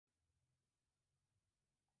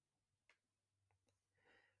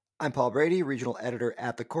I'm Paul Brady, regional editor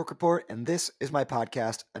at the Cork Report, and this is my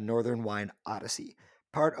podcast, A Northern Wine Odyssey,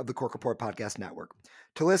 part of the Cork Report Podcast Network.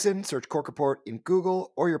 To listen, search Cork Report in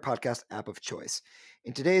Google or your podcast app of choice.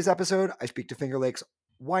 In today's episode, I speak to Finger Lakes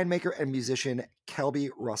winemaker and musician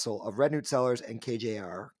Kelby Russell of Red Newt Cellars and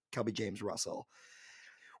KJR, Kelby James Russell.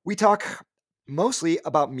 We talk mostly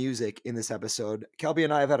about music in this episode. Kelby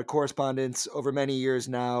and I have had a correspondence over many years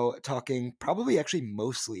now, talking probably actually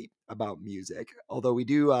mostly about music, although we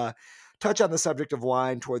do touch on the subject of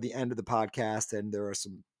wine toward the end of the podcast, and there's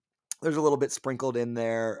a little bit sprinkled in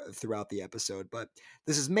there throughout the episode, but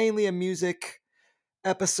this is mainly a music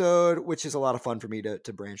episode, which is a lot of fun for me to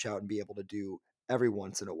branch out and be able to do every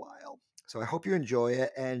once in a while. So I hope you enjoy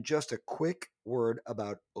it. And just a quick word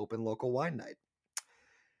about Open Local Wine Night.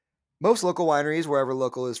 Most local wineries, wherever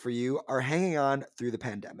local is for you, are hanging on through the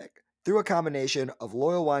pandemic. Through a combination of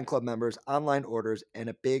loyal wine club members, online orders, and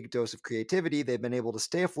a big dose of creativity, they've been able to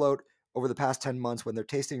stay afloat over the past 10 months when their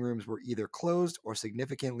tasting rooms were either closed or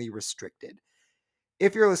significantly restricted.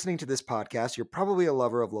 If you're listening to this podcast, you're probably a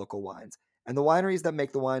lover of local wines, and the wineries that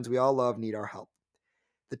make the wines we all love need our help.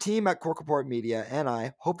 The team at Cork Report Media and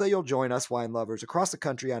I hope that you'll join us wine lovers across the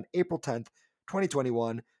country on April 10th,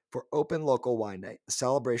 2021 for Open Local Wine Night, a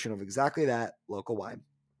celebration of exactly that, local wine.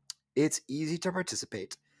 It's easy to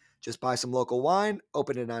participate. Just buy some local wine,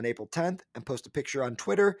 open it on April 10th, and post a picture on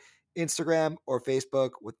Twitter, Instagram, or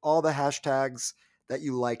Facebook with all the hashtags that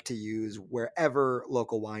you like to use wherever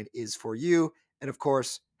local wine is for you. And of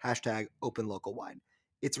course, hashtag Open Local Wine.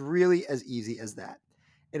 It's really as easy as that.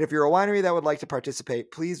 And if you're a winery that would like to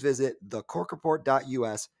participate, please visit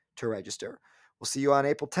thecorkreport.us to register. We'll see you on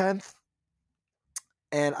April 10th.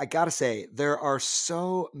 And I got to say, there are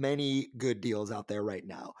so many good deals out there right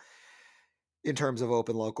now in terms of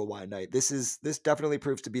Open Local Wine Night. This definitely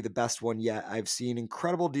proves to be the best one yet. I've seen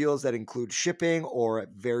incredible deals that include shipping or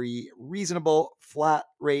very reasonable flat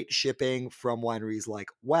rate shipping from wineries like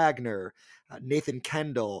Wagner, Nathan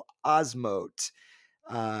Kendall, Osmote,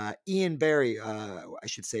 Ian Barry,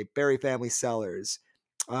 Barry Family Cellars,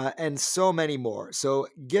 and so many more. So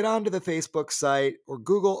get onto the Facebook site or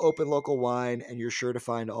Google Open Local Wine, and you're sure to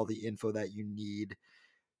find all the info that you need.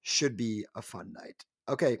 Should be a fun night.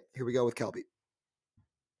 Okay, here we go with Kelby.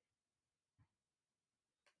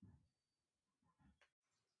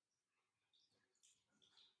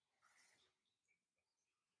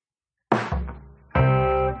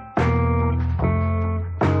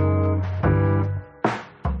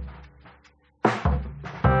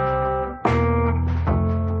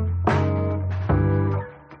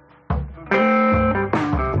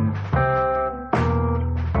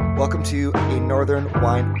 Welcome to A Northern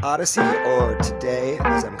Wine Odyssey, or today,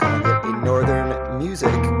 as I'm calling it, A Northern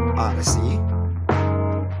Music Odyssey.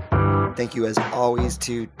 Thank you, as always,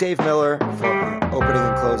 to Dave Miller for our opening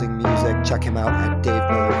and closing music. Check him out at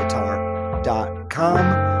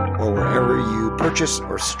davemillerguitar.com or wherever you purchase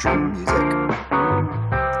or stream music.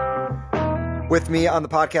 With me on the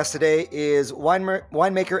podcast today is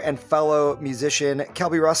winemaker and fellow musician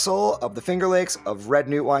Kelby Russell of the Finger Lakes, of Red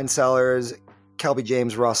Newt Wine Cellars, Kelby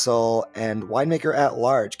James Russell, and winemaker at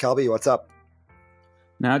large. Kelby, what's up?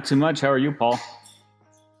 Not too much. How are you, Paul?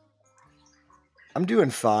 I'm doing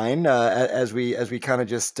fine. As we kind of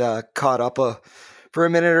just caught up for a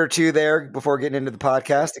minute or two there before getting into the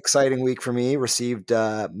podcast. Exciting week for me. Received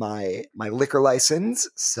my liquor license,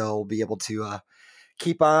 so we'll be able to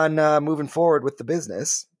keep on moving forward with the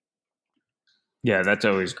business. Yeah, that's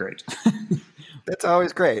always great. That's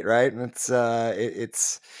always great, right?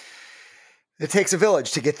 It takes a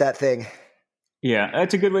village to get that thing. Yeah,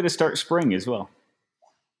 that's a good way to start spring as well.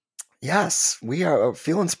 Yes, we are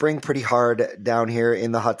feeling spring pretty hard down here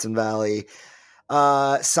in the Hudson Valley.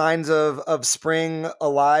 Signs of spring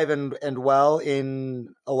alive and well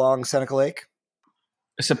along Seneca Lake?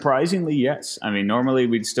 Surprisingly, yes. I mean, normally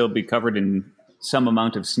we'd still be covered in some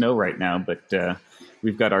amount of snow right now, but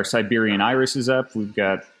we've got our Siberian irises up. We've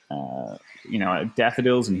got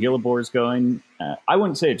daffodils and hellebores going. I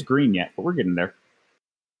wouldn't say it's green yet, but we're getting there.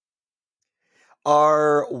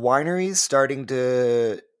 Are wineries starting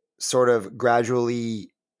to sort of gradually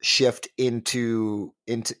shift into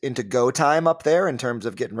go time up there in terms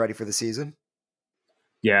of getting ready for the season?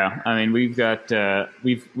 Yeah, I mean, we've got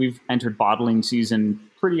we've entered bottling season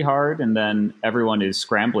pretty hard, and then everyone is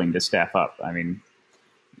scrambling to staff up. I mean,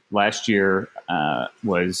 last year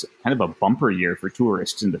was kind of a bumper year for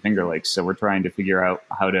tourists in the Finger Lakes, so we're trying to figure out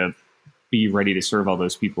how to be ready to serve all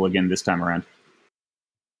those people again this time around.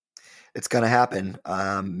 It's going to happen,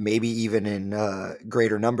 maybe even in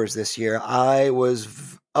greater numbers this year. I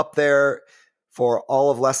was up there for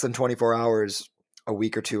all of less than 24 hours a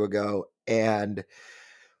week or two ago, and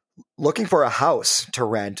Looking for a house to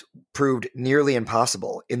rent proved nearly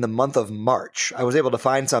impossible. In the month of March, I was able to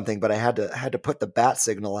find something, but I had to put the bat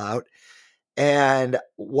signal out. And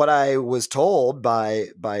what I was told by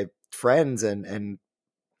friends and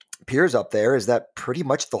peers up there is that pretty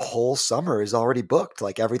much the whole summer is already booked.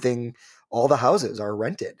 Like everything, all the houses are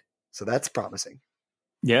rented. So that's promising.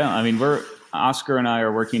 Yeah, I mean, Oscar and I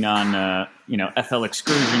are working on FL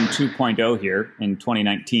Excursion 2.0 here in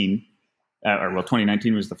 2019.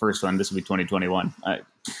 2019 was the first one. This will be 2021.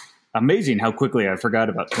 Amazing how quickly I forgot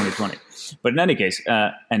about 2020. But in any case,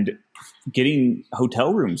 and getting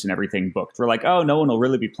hotel rooms and everything booked. We're like, oh, no one will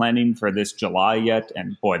really be planning for this July yet.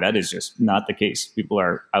 And boy, that is just not the case. People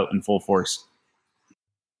are out in full force.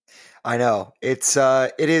 I know. It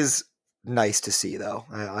is nice to see, though.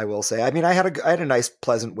 I will say. I mean, I had a nice,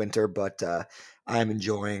 pleasant winter, but I'm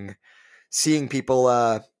enjoying seeing people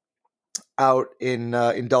out in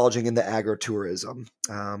indulging in the agritourism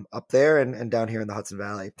up there and down here in the Hudson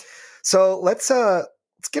Valley. So let's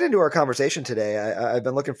get into our conversation today. I've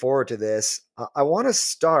been looking forward to this. I want to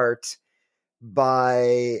start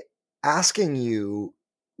by asking you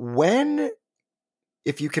when,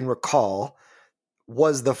 if you can recall,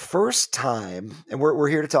 was the first time, and we're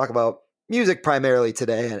here to talk about music primarily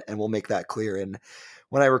today, and we'll make that clear in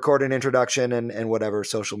when I record an introduction and whatever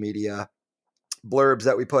social media blurbs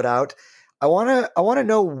that we put out. I want to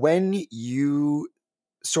know when you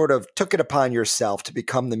sort of took it upon yourself to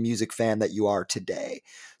become the music fan that you are today.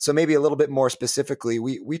 So maybe a little bit more specifically,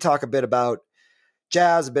 we talk a bit about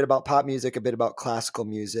jazz, a bit about pop music, a bit about classical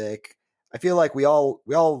music. I feel like we all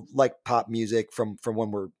like pop music from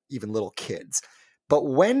when we're even little kids. But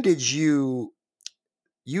when did you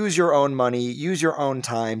use your own money, use your own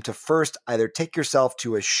time to first either take yourself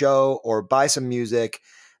to a show or buy some music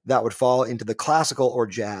that would fall into the classical or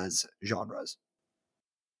jazz genres?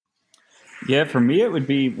 Yeah, for me, it would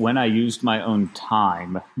be when I used my own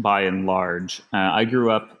time, by and large. I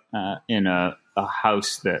grew up in a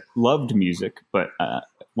house that loved music, but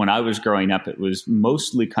when I was growing up, it was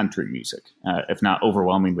mostly country music, if not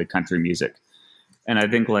overwhelmingly country music. And I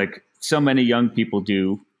think, like so many young people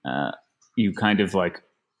do, you kind of like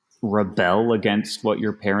rebel against what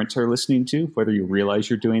your parents are listening to, whether you realize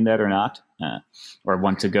you're doing that or not, or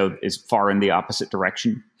want to go as far in the opposite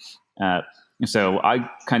direction. So I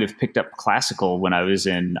kind of picked up classical when I was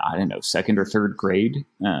in, I don't know, second or third grade,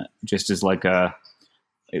 just as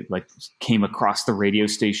it came across the radio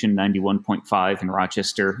station 91.5 in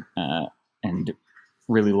Rochester, and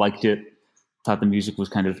really liked it. Thought the music was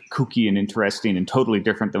kind of kooky and interesting and totally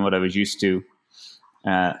different than what I was used to.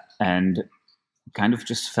 And kind of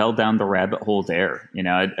just fell down the rabbit hole there.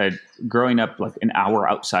 I growing up like an hour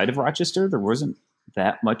outside of Rochester, there wasn't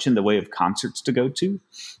that much in the way of concerts to go to,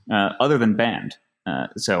 other than band.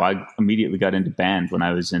 So I immediately got into band when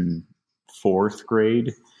I was in fourth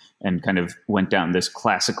grade and kind of went down this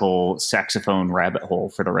classical saxophone rabbit hole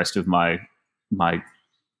for the rest of my I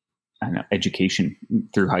don't know, education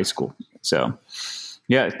through high school. So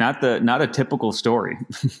yeah, it's not a typical story.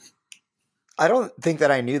 I don't think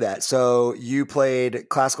that I knew that. So you played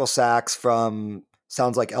classical sax from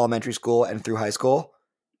sounds like elementary school and through high school?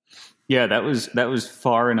 Yeah, that was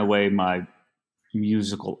far and away my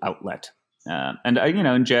musical outlet. And I,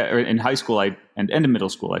 in high school, and in middle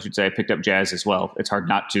school, I should say, I picked up jazz as well. It's hard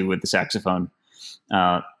not to with the saxophone,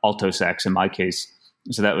 alto sax in my case.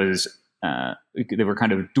 So that was they were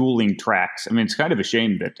kind of dueling tracks. I mean, it's kind of a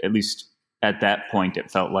shame that at least at that point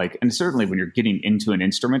it felt like, and certainly when you're getting into an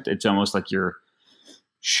instrument, it's almost like you're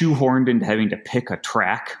shoehorned into having to pick a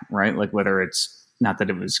track, right? Like whether it's not that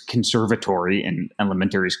it was conservatory in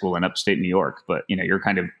elementary school in upstate New York, but you're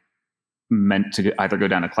kind of meant to either go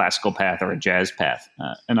down a classical path or a jazz path.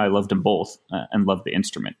 And I loved them both and loved the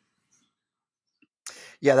instrument.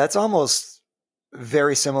 Yeah, that's almost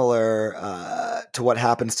very similar to what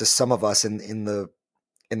happens to some of us in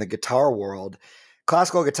the guitar world.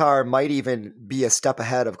 Classical guitar might even be a step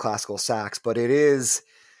ahead of classical sax, but it is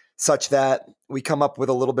such that we come up with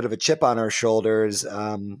a little bit of a chip on our shoulders,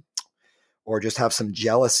 or just have some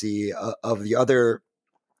jealousy of the other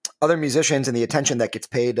musicians and the attention that gets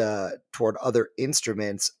paid toward other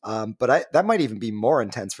instruments. But that might even be more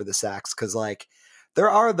intense for the sax, because like there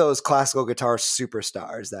are those classical guitar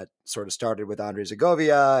superstars that sort of started with Andre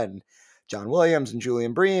Segovia and John Williams and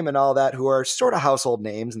Julian Bream and all that, who are sort of household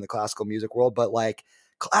names in the classical music world. But like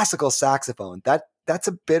classical saxophone, that's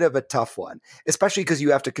a bit of a tough one, especially because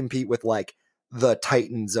you have to compete with like the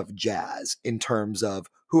titans of jazz in terms of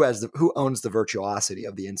who owns the virtuosity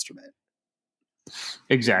of the instrument.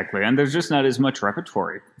 Exactly. And there's just not as much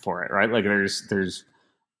repertory for it, right? Like there's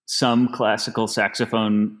some classical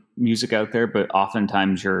saxophone music out there, but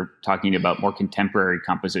oftentimes you're talking about more contemporary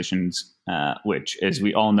compositions, which, as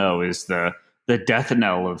we all know, is the death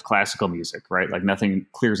knell of classical music, right? Like nothing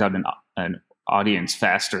clears out an audience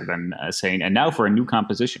faster than saying, and now for a new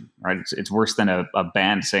composition, right? It's worse than a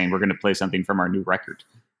band saying we're going to play something from our new record.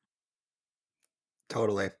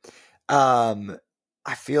 Totally.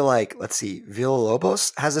 I feel like, let's see,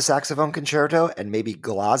 Villa-Lobos has a saxophone concerto and maybe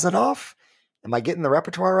Glazunov. Am I getting the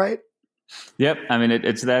repertoire right? Yep. I mean,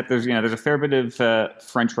 it's that there's a fair bit of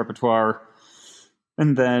French repertoire,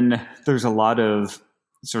 and then there's a lot of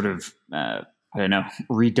sort of I don't know,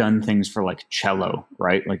 redone things for like cello,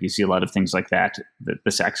 right? Like you see a lot of things like that.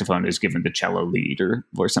 The saxophone is given the cello lead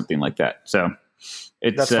or something like that. So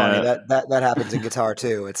that's funny. That happens in guitar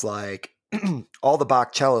too. It's like all the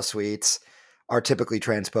Bach cello suites are typically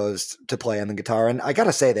transposed to play on the guitar, and I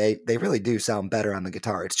gotta say they really do sound better on the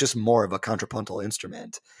guitar. It's just more of a contrapuntal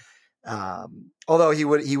instrument. Although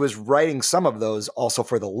he was writing some of those also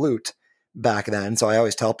for the lute back then. So I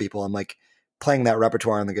always tell people, I'm like, playing that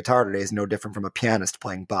repertoire on the guitar today is no different from a pianist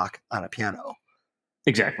playing Bach on a piano.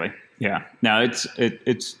 Exactly. Yeah. Now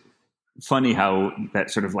it's funny how that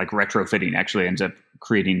sort of like retrofitting actually ends up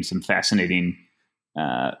creating some fascinating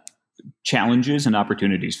challenges and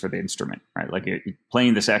opportunities for the instrument, right? Like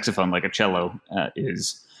playing the saxophone like a cello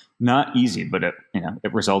is not easy, but it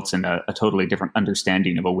results in a totally different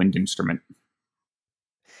understanding of a wind instrument.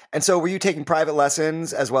 And so were you taking private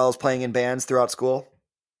lessons as well as playing in bands throughout school?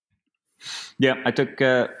 Yeah, I took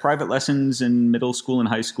private lessons in middle school and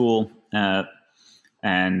high school.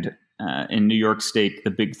 And in New York State,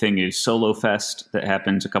 the big thing is Solo Fest that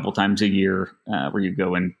happens a couple times a year where you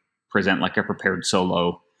go and present like a prepared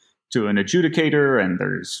solo to an adjudicator. And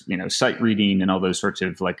there's, sight reading and all those sorts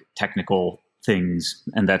of like technical things.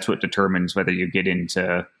 And that's what determines whether you get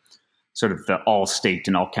into sort of the all state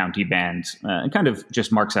and all county bands. It kind of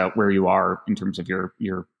just marks out where you are in terms of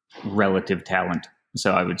your relative talent.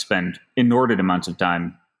 So I would spend inordinate amounts of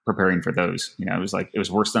time preparing for those. It was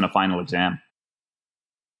worse than a final exam.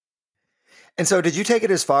 And so did you take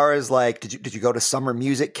it as far as like, did you go to summer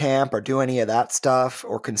music camp or do any of that stuff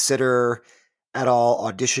or consider at all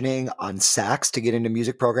auditioning on sax to get into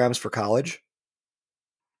music programs for college?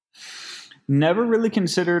 Never really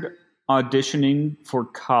considered auditioning for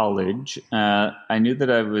college. I knew that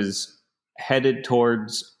I was headed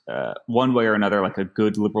towards one way or another, like a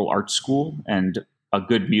good liberal arts school, and a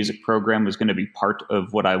good music program was going to be part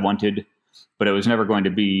of what I wanted, but it was never going to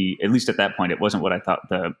be, at least at that point, it wasn't what I thought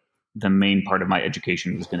the main part of my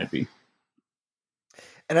education was going to be.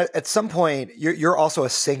 And at some point, you're also a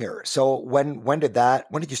singer. So when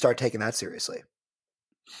did you start taking that seriously?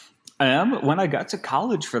 When I got to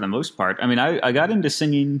college, for the most part. I mean, I got into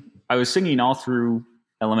singing. I was singing all through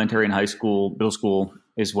elementary and high school, middle school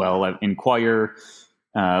as well. In choir,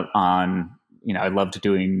 I loved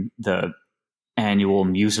doing the annual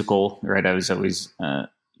musical, right? I was always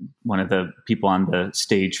one of the people on the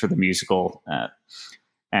stage for the musical.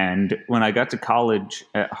 And when I got to college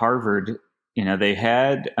at Harvard,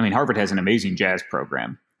 Harvard has an amazing jazz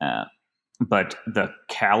program, but the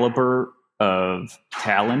caliber of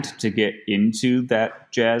talent to get into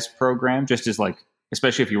that jazz program, just as like,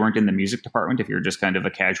 especially if you weren't in the music department, if you're just kind of a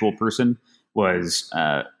casual person, it was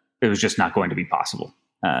just not going to be possible.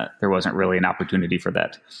 There wasn't really an opportunity for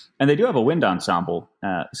that. And they do have a wind ensemble.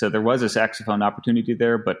 So there was a saxophone opportunity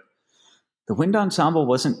there, but the wind ensemble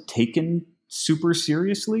wasn't taken super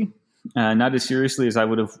seriously, not as seriously as I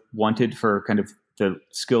would have wanted for kind of the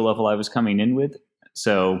skill level I was coming in with.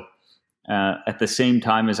 So at the same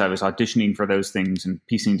time as I was auditioning for those things and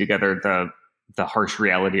piecing together the harsh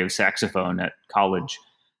reality of saxophone at college,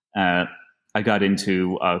 I got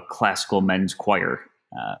into a classical men's choir.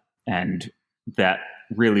 And that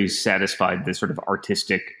really satisfied the sort of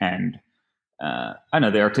artistic and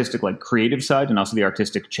the artistic, like creative side, and also the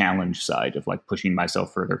artistic challenge side of like pushing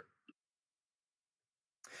myself further.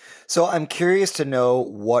 So I'm curious to know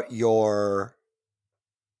what your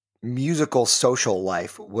musical social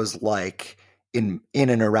life was like in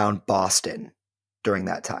and around Boston during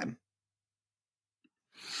that time.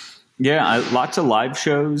 Yeah, lots of live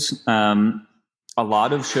shows. A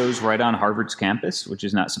lot of shows right on Harvard's campus, which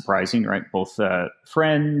is not surprising, right? Both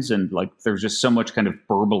friends and like there's just so much kind of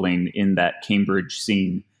burbling in that Cambridge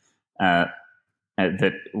scene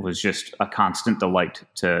that was just a constant delight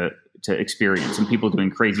to experience, and people doing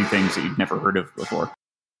crazy things that you'd never heard of before.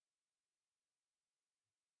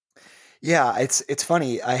 Yeah, it's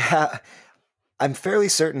funny. I'm fairly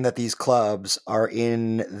certain that these clubs are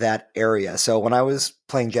in that area. So when I was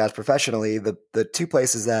playing jazz professionally, the two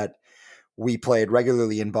places that we played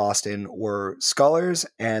regularly in Boston were Scullers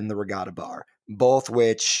and the Regatta Bar. both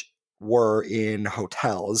which were in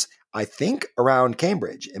hotels, I think around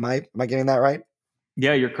Cambridge. Am I getting that right?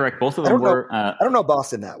 Yeah, you're correct. Both of I them don't know. were. I don't know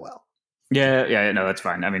Boston that well. Yeah, no, that's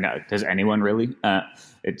fine. I mean, does anyone really?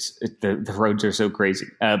 The roads are so crazy.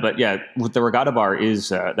 But yeah, with the Regatta Bar is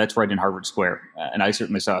that's right in Harvard Square, and I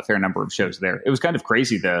certainly saw a fair number of shows there. It was kind of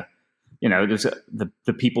crazy. There's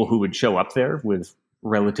the people who would show up there with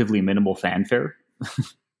relatively minimal fanfare.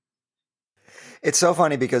 It's so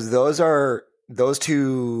funny because those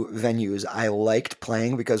two venues I liked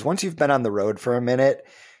playing because once you've been on the road for a minute,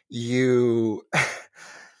 you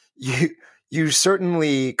you you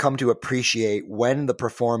certainly come to appreciate when the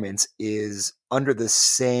performance is under the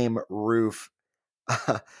same roof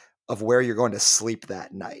of where you're going to sleep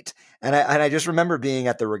that night. And I just remember being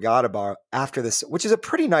at the Regatta Bar after this, which is a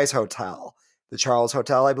pretty nice hotel, the Charles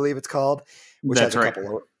Hotel, I believe it's called, which That's has a right.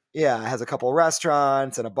 couple of yeah, it has a couple of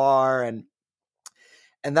restaurants and a bar and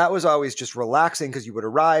that was always just relaxing because you would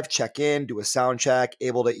arrive, check in, do a sound check,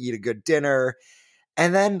 able to eat a good dinner.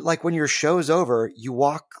 And then, like, when your show's over, you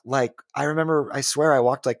walk, like, I swear I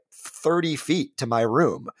walked like 30 feet to my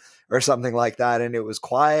room or something like that. And it was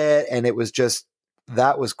quiet and it was just,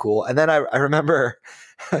 that was cool. And then I remember,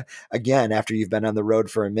 again, after you've been on the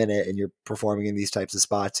road for a minute and you're performing in these types of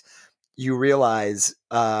spots, you realize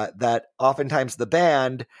that oftentimes the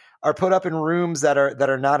band are put up in rooms that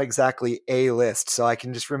are not exactly A-list. So I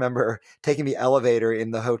can just remember taking the elevator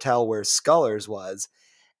in the hotel where Scullers was,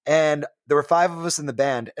 and there were 5 of us in the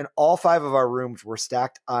band, and all 5 of our rooms were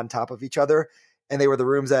stacked on top of each other. And they were the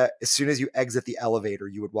rooms that as soon as you exit the elevator,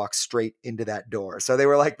 you would walk straight into that door. So they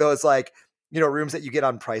were like those, like, rooms that you get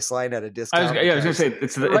on Priceline at a discount. I was going to say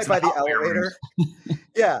it's right by the the elevator.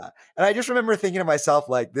 Yeah. And I just remember thinking to myself,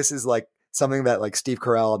 like, this is like something that like Steve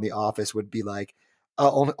Carell in The Office would be like,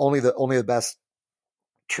 only the best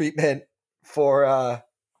treatment for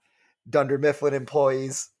Dunder Mifflin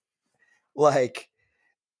employees. Like,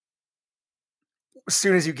 as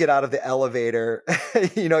soon as you get out of the elevator,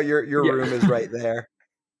 your room is right there.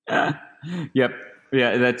 Yep.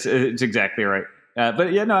 Yeah, it's exactly right.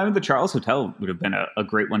 But yeah, no, I mean, the Charles Hotel would have been a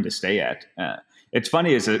great one to stay at. It's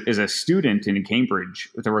funny, as a student in Cambridge,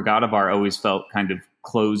 the Regatta Bar always felt kind of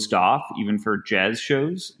closed off, even for jazz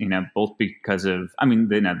shows. Both because of, I mean,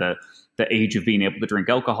 the age of being able to drink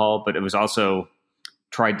alcohol, but it was also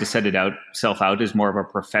tried to set itself out as more of a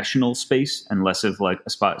professional space and less of like a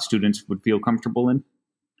spot students would feel comfortable in.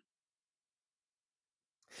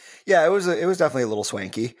 Yeah, it was definitely a little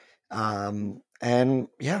swanky. And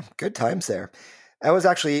yeah, good times there. That was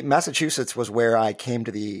actually Massachusetts was where I came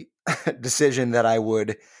to the decision that I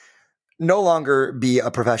would no longer be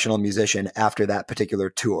a professional musician after that particular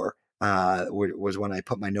tour. Was when I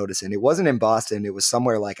put my notice in. It wasn't in Boston. It was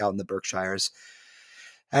somewhere like out in the Berkshires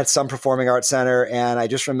at some performing arts center. And I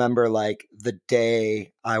just remember like the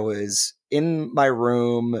day I was in my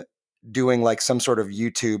room doing like some sort of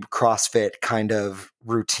YouTube CrossFit kind of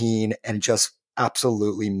routine and just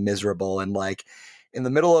absolutely miserable. And like in the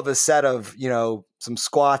middle of a set of, some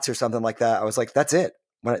squats or something like that, I was like, that's it.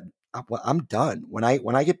 I'm done. When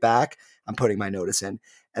I get back, I'm putting my notice in.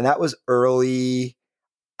 And that was I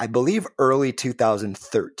believe early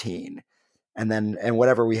 2013. And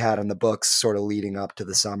whatever we had on the books sort of leading up to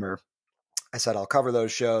the summer, I said, I'll cover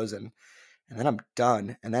those shows and then I'm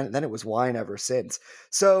done. And then it was wine ever since.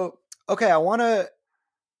 So, okay. I want to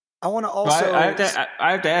also, I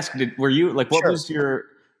have to ask, were you like, what Sure. was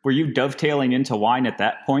were you dovetailing into wine at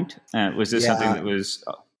that point? Was this something that was,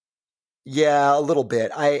 Yeah, a little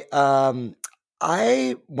bit. When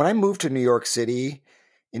I moved to New York City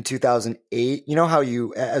in 2008, you know how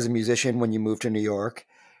you, as a musician, when you move to New York,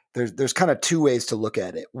 there's kind of 2 ways to look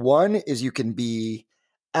at it. One is you can be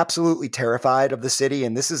absolutely terrified of the city,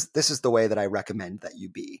 and this is the way that I recommend that you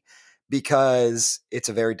be, because it's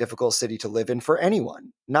a very difficult city to live in for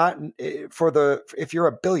anyone. Not if you're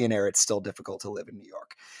a billionaire, it's still difficult to live in New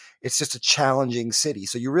York. It's just a challenging city,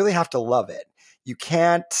 so you really have to love it. You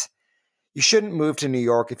shouldn't move to New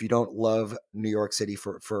York if you don't love New York City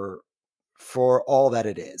for all that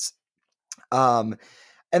it is.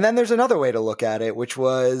 And then there's another way to look at it, which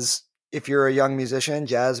was if you're a young musician,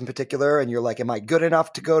 jazz in particular, and you're like, am I good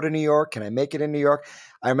enough to go to New York? Can I make it in New York?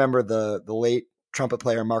 I remember the late trumpet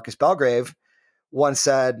player Marcus Belgrave once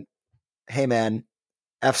said, hey man,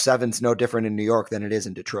 F7's no different in New York than it is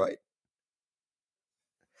in Detroit.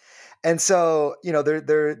 And so,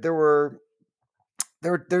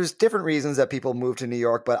 there's different reasons that people move to New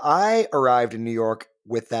York, but I arrived in New York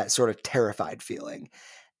with that sort of terrified feeling.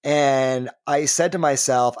 And I said to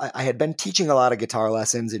myself, I had been teaching a lot of guitar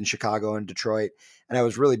lessons in Chicago and Detroit, and I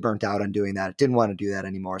was really burnt out on doing that. I didn't want to do that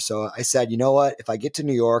anymore. So I said, you know what? If I get to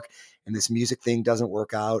New York and this music thing doesn't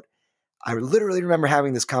work out, I literally remember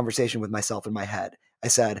having this conversation with myself in my head. I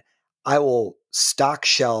said, I will stock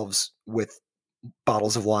shelves with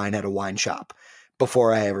bottles of wine at a wine shop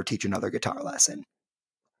before I ever teach another guitar lesson.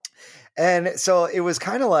 And so it was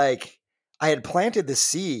kind of like I had planted the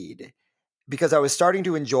seed because I was starting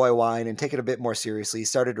to enjoy wine and take it a bit more seriously,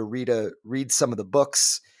 started to read some of the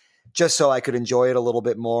books just so I could enjoy it a little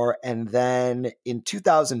bit more. And then in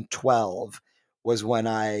 2012 was when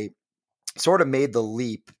I sort of made the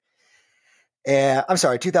leap. And I'm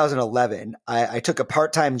sorry, 2011, I took a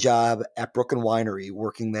part-time job at Brooklyn Winery,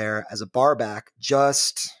 working there as a barback,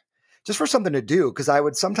 just for something to do, because I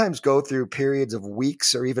would sometimes go through periods of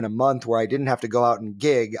weeks or even a month where I didn't have to go out and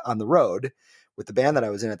gig on the road with the band that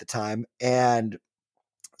I was in at the time. And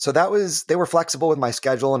so they were flexible with my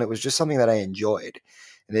schedule, and it was just something that I enjoyed.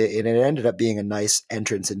 And it ended up being a nice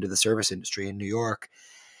entrance into the service industry in New York.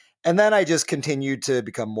 And then I just continued to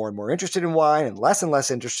become more and more interested in wine and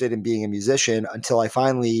less interested in being a musician until I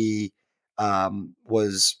finally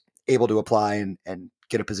was able to apply and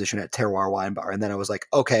get a position at Terroir Wine Bar. And then I was like,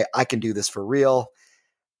 okay, I can do this for real.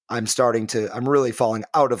 I'm really falling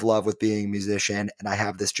out of love with being a musician, and I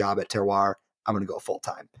have this job at Terroir. I'm going to go full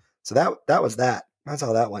time. So that was that. That's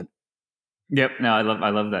how that went. Yep. No, I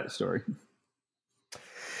love that story.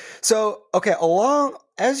 So, okay,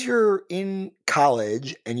 as you're in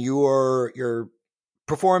college and you're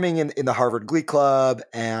performing in the Harvard Glee Club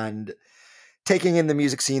and taking in the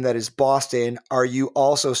music scene that is Boston, are you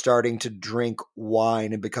also starting to drink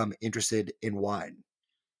wine and become interested in wine?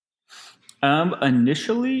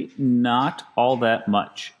 Initially, not all that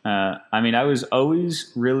much. I mean, I was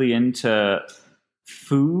always really into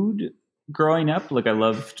food growing up. Like I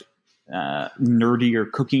loved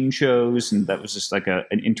nerdier cooking shows, and that was just like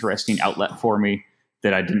an interesting outlet for me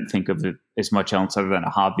that I didn't think of it as much else other than a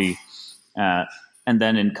hobby. And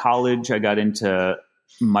then in college, I got into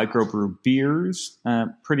microbrew beers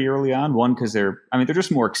pretty early on. One, because they're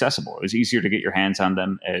just more accessible. It was easier to get your hands on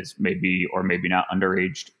them as maybe or maybe not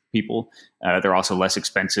underage people. They're also less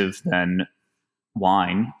expensive than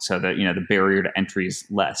wine, so that the barrier to entry is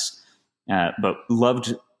less. But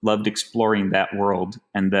loved exploring that world,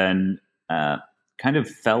 and then kind of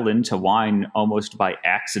fell into wine almost by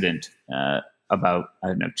accident about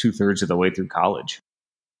 2/3 of the way through college.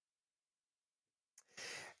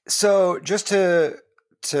 So just to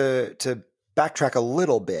backtrack a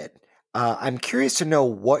little bit, I'm curious to know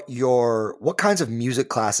what kinds of music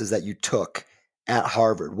classes that you took at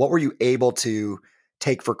Harvard. What were you able to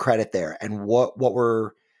take for credit there, and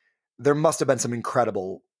there must have been some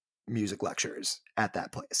incredible music lectures at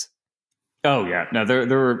that place. Oh yeah, no, there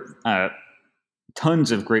were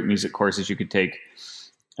tons of great music courses you could take.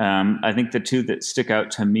 I think the two that stick out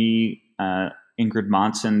to me, Ingrid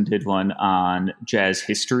Monson did one on jazz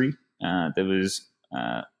history. That was,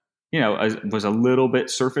 was a little bit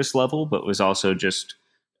surface level, but was also just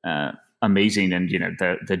amazing. And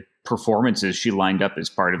the performances she lined up as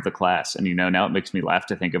part of the class. And now it makes me laugh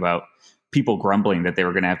to think about people grumbling that they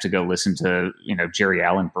were going to have to go listen to Jerry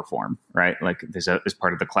Allen perform, right? Like as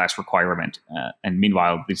part of the class requirement. And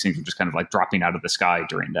meanwhile, these things were just kind of like dropping out of the sky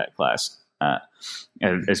during that class,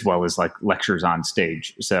 as well as like lectures on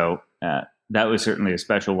stage. So that was certainly a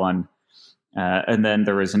special one. And then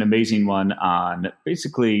there was an amazing one on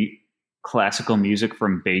basically classical music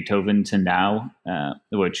from Beethoven to now,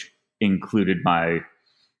 which included my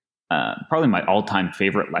probably my all-time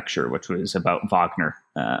favorite lecture, which was about Wagner,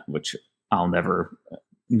 which I'll never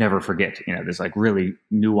forget. There's like really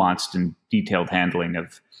nuanced and detailed handling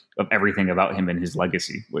of everything about him and his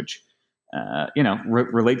legacy, which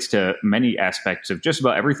relates to many aspects of just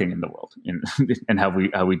about everything in the world, and how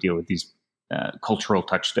we deal with these cultural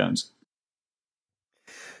touchstones.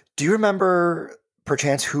 Do you remember,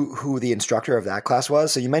 perchance, who the instructor of that class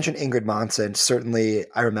was? So you mentioned Ingrid Monson. Certainly,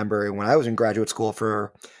 I remember when I was in graduate school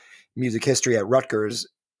for music history at Rutgers,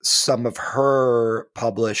 some of her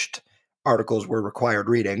published articles were required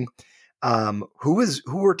reading. Who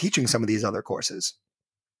were teaching some of these other courses?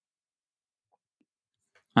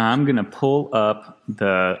 I'm going to pull up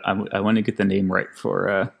I want to get the name right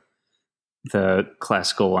for the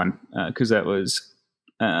classical one, because that was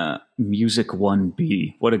Music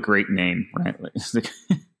 1B. What a great name, right?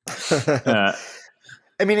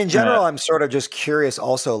 I mean, in general, I'm sort of just curious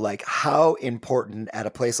also, like, how important at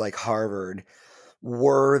a place like Harvard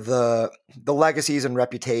were the legacies and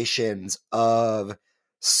reputations of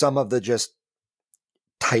some of the just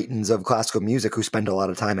titans of classical music who spent a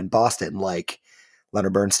lot of time in Boston, like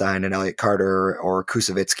Leonard Bernstein and Elliot Carter or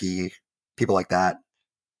Kusevitsky, people like that?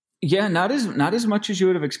 Yeah, not as much as you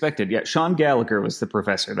would have expected. Yeah, Sean Gallagher was the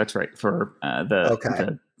professor. That's right, for Okay.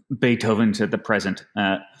 the Beethoven to the present,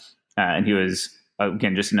 and he was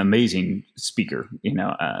again just an amazing speaker.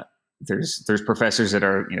 There's professors that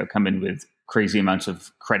are come in with crazy amounts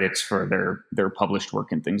of credits for their published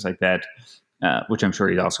work and things like that, which I'm sure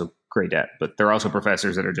he's also great at. But there are also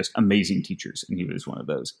professors that are just amazing teachers, and he was one of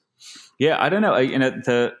those. Yeah, I don't know.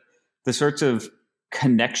 The sorts of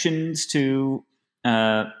connections to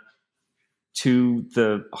the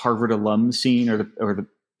Harvard alum scene, or the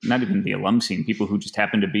not even the alum scene, people who just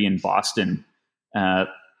happen to be in Boston,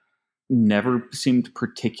 never seemed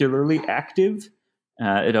particularly active.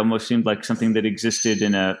 It almost seemed like something that existed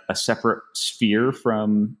in a separate sphere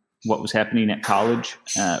from what was happening at college,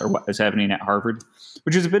 or what was happening at Harvard,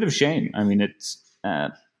 which is a bit of a shame. I mean,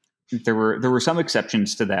 there were some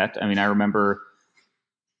exceptions to that. I mean, I remember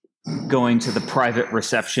going to the private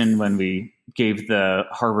reception when we gave the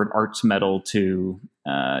Harvard Arts Medal to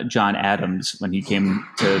John Adams when he came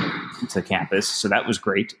to campus. So that was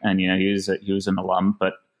great, and he was an alum,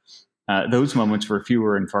 but those moments were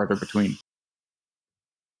fewer and farther between.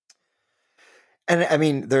 And I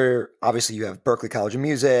mean, obviously you have Berklee College of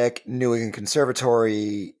Music, New England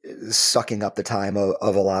Conservatory sucking up the time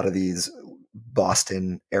of a lot of these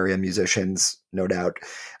Boston area musicians, no doubt.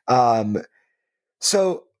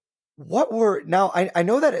 So now I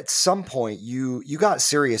know that at some point you got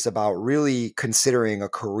serious about really considering a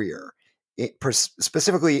career,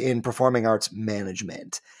 specifically in performing arts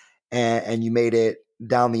management, and you made it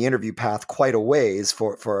down the interview path quite a ways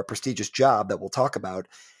for a prestigious job that we'll talk about.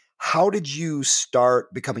 How did you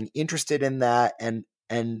start becoming interested in that? And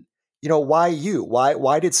why you?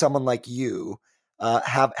 Why did someone like you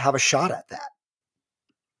have a shot at that?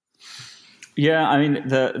 Yeah, I mean,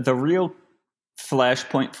 the real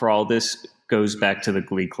flashpoint for all this goes back to the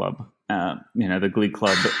Glee Club. The Glee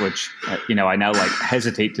Club, which I now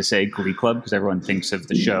hesitate to say Glee Club because everyone thinks of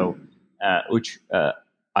the show, which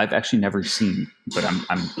I've actually never seen, but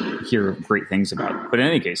I'm hear great things about. But in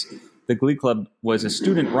any case, the Glee Club was a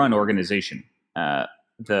student-run organization. Not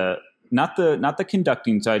the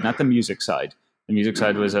conducting side, not the music side. The music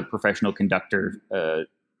side was a professional conductor,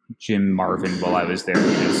 Jim Marvin, while I was there,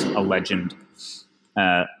 is a legend,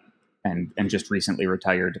 and just recently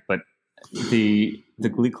retired. But the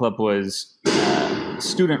Glee Club was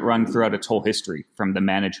student-run throughout its whole history from the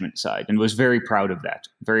management side, and was very proud of that.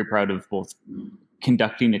 Very proud of both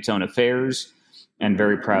conducting its own affairs, and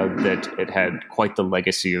very proud that it had quite the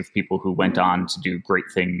legacy of people who went on to do great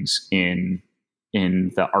things in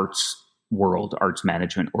the arts world, arts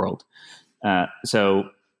management world. So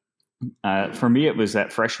for me, it was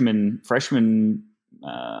that freshman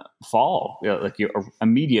fall.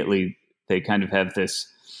 Immediately they kind of have this.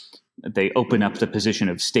 They open up the position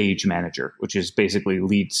of stage manager, which is basically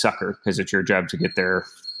lead sucker, because it's your job to get there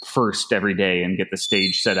first every day and get the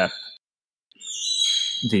stage set up,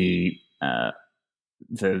 the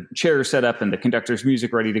chair set up, and the conductor's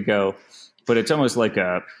music ready to go. But it's almost like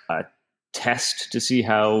a test to see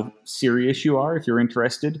how serious you are, if you're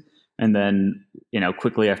interested. And then,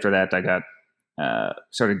 quickly after that, I got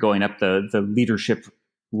started going up the leadership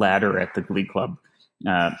ladder at the Glee Club.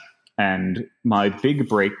 And my big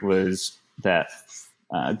break was that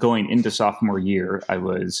going into sophomore year, I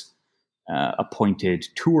was appointed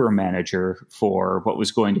tour manager for what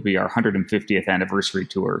was going to be our 150th anniversary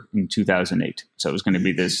tour in 2008. So it was going to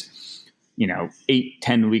be this,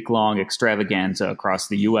 8-10 week long extravaganza across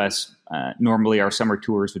the U.S. Normally our summer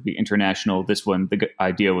tours would be international. This one, the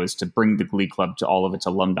idea was to bring the Glee Club to all of its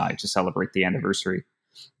alumni to celebrate the anniversary.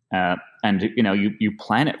 And you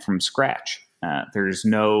plan it from scratch. There's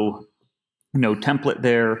no template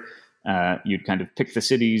there. You'd kind of pick the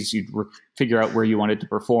cities, you'd figure out where you wanted to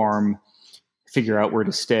perform, figure out where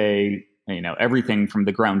to stay. Everything from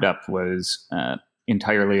the ground up was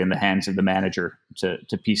entirely in the hands of the manager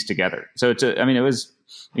to piece together. So it was,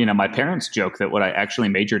 my parents joke that what I actually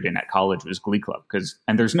majored in at college was Glee Club,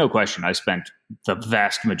 and there's no question I spent the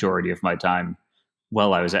vast majority of my time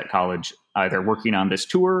while I was at college either working on this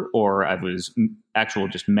tour, or I was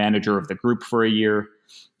just manager of the group for a year,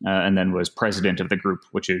 and then was president of the group,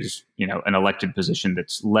 which is, an elected position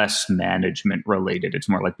that's less management related. It's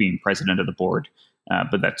more like being president of the board.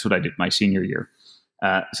 But that's what I did my senior year.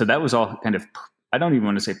 So that was all kind of, I don't even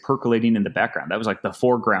want to say percolating in the background. That was like the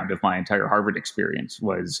foreground of my entire Harvard experience,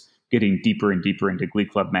 was getting deeper and deeper into Glee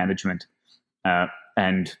Club management,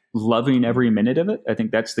 and loving every minute of it. I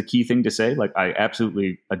think that's the key thing to say. I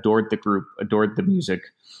absolutely adored the group, adored the music,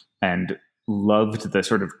 and loved the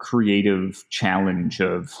sort of creative challenge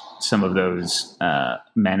of some of those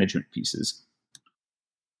management pieces.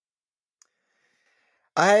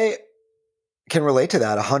 I can relate to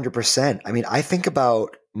that 100%. I mean, I think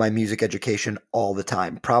about my music education all the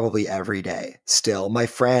time, probably every day still. My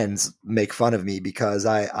friends make fun of me because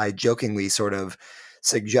I jokingly sort of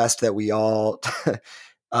suggest that we all,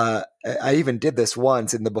 I even did this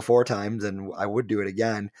once in the before times and I would do it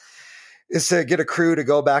again, is to get a crew to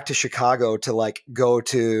go back to Chicago to like go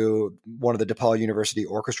to one of the DePaul University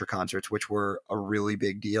orchestra concerts, which were a really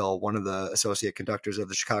big deal. One of the associate conductors of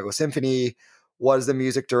the Chicago Symphony was the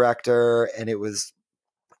music director. And it was,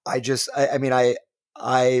 I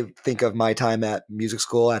think of my time at music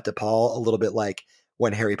school at DePaul a little bit like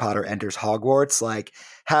when Harry Potter enters Hogwarts, like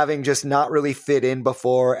having just not really fit in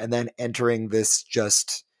before and then entering this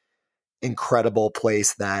just incredible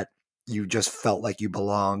place that you just felt like you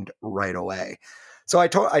belonged right away. So I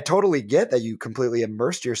totally get that you completely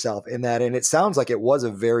immersed yourself in that. And it sounds like it was a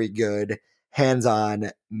very good hands-on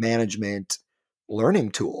management learning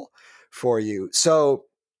tool for you. So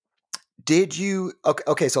did you,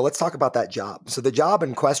 okay, so let's talk about that job. So the job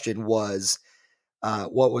in question was,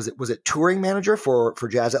 what was it? Was it touring manager for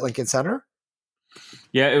Jazz at Lincoln Center?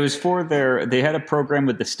 Yeah, it was for they had a program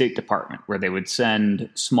with the State Department where they would send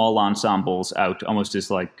small ensembles out almost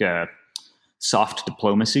as like soft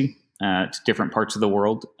diplomacy to different parts of the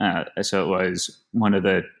world. So it was one of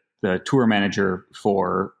the tour manager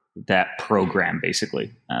for that program,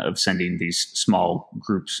 basically, of sending these small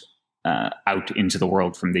groups out into the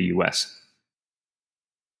world from the U.S.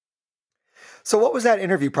 So what was that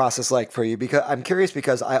interview process like for you? Because I'm curious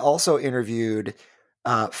because I also interviewed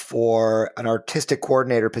for an artistic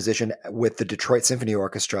coordinator position with the Detroit Symphony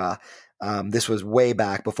Orchestra. This was way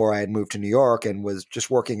back before I had moved to New York and was just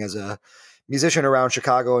working as a musician around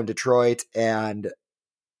Chicago and Detroit. And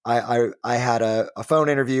I had a phone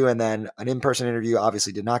interview and then an in-person interview.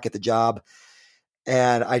 Obviously did not get the job.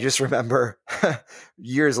 And I just remember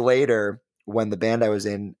years later when the band I was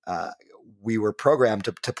in, we were programmed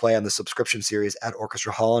to play on the subscription series at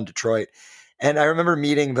Orchestra Hall in Detroit. And I remember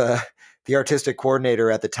meeting the artistic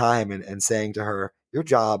coordinator at the time and saying to her, your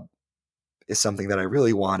job is something that I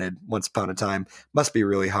really wanted once upon a time. Must be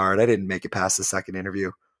really hard. I didn't make it past the second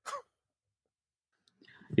interview.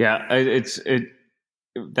 Yeah,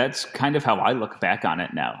 that's kind of how I look back on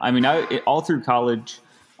it now. I mean, all through college,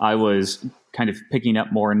 I was kind of picking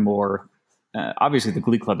up more and more. Obviously, the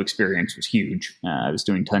Glee Club experience was huge. I was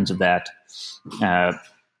doing tons of that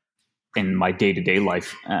in my day-to-day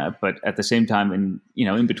life. But at the same time,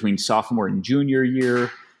 in between sophomore and junior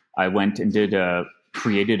year, I went and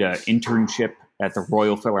created an internship at the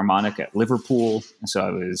Royal Philharmonic at Liverpool. So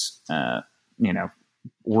I was,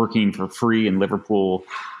 working for free in Liverpool.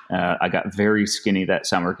 I got very skinny that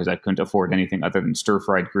summer because I couldn't afford anything other than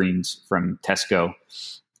stir-fried greens from Tesco.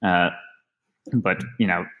 But,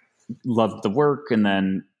 loved the work. And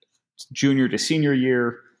then junior to senior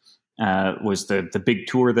year was the big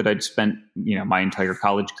tour that I'd spent, my entire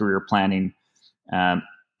college career planning. And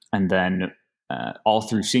then all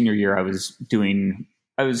through senior year, I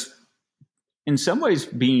was in some ways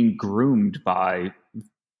being groomed by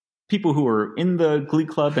people who were in the Glee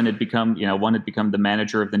Club and had become, one had become the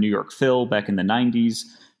manager of the New York Phil back in the 90s,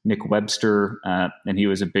 Nick Webster, and he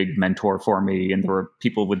was a big mentor for me. And there were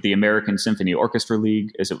people with the American Symphony Orchestra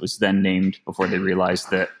League, as it was then named, before they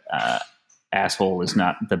realized that asshole is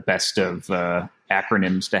not the best of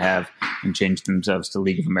acronyms to have, and changed themselves to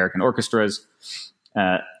League of American Orchestras.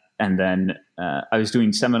 And then I was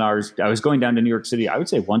doing seminars. I was going down to New York City, I would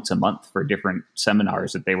say once a month, for different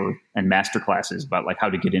seminars and master classes about like how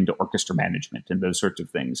to get into orchestra management and those sorts of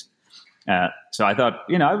things. So I thought,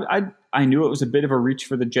 I knew it was a bit of a reach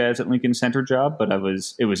for the Jazz at Lincoln Center job, but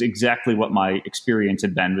it was exactly what my experience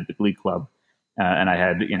had been with the Glee Club. And I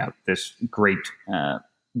had, this great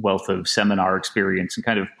wealth of seminar experience and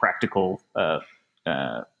kind of practical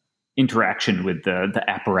interaction with the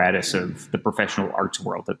apparatus of the professional arts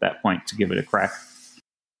world at that point to give it a crack.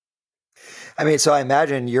 I mean, so I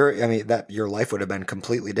imagine that your life would have been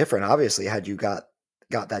completely different, obviously, had you got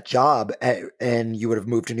that job and you would have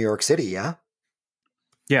moved to New York City. Yeah.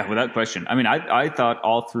 Yeah, without question. I mean, I thought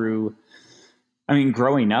all through,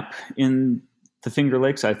 growing up in the Finger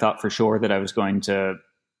Lakes, I thought for sure that I was going to,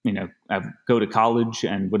 go to college,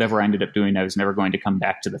 and whatever I ended up doing, I was never going to come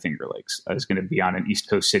back to the Finger Lakes. I was going to be on an East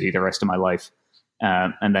Coast city the rest of my life.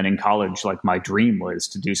 And then in college, like my dream was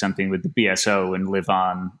to do something with the BSO and live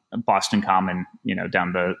on Boston Common,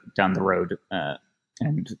 down the road.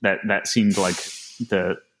 And that seemed like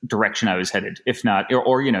the direction I was headed, if not,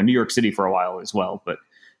 or New York City for a while as well, but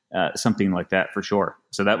something like that for sure.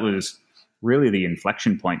 So that was really the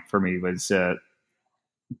inflection point for me was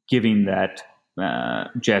giving that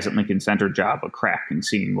Jazz at Lincoln Center job a crack and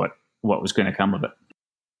seeing what was going to come of it.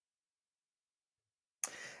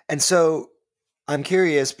 And so I'm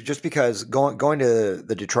curious, just because going to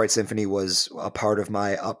the Detroit Symphony was a part of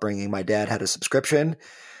my upbringing. My dad had a subscription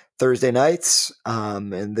Thursday nights,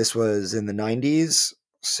 and this was in the 90s.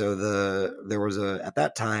 So there was at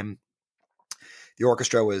that time, the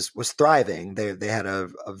orchestra was thriving. They had a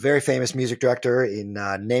very famous music director in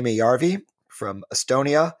Neeme Järvi from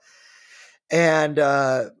Estonia, and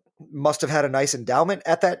must have had a nice endowment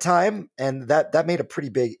at that time, and that made a pretty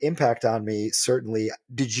big impact on me. Certainly,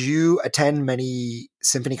 did you attend many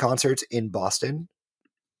symphony concerts in Boston?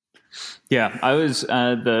 Yeah, I was.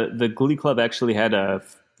 The Glee Club actually had an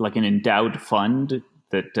endowed fund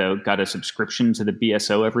that got a subscription to the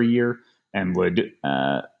BSO every year, and would.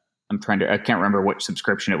 I can't remember which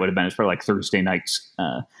subscription it would have been. It's for like Thursday nights.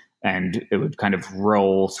 And it would kind of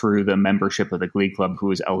roll through the membership of the Glee Club who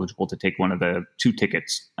was eligible to take one of the 2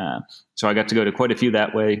 tickets. So I got to go to quite a few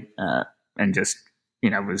that way, and just,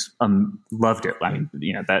 was loved it. I mean,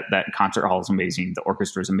 that concert hall is amazing. The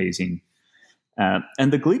orchestra is amazing.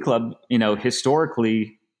 And the Glee Club,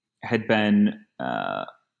 historically had been an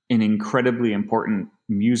incredibly important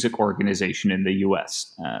music organization in the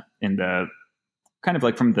U.S. In the kind of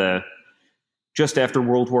like from the just after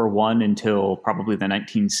World War I until probably the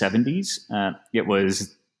 1970s. It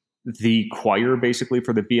was the choir basically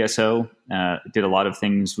for the BSO. Did a lot of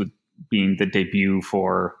things with being the debut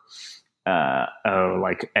for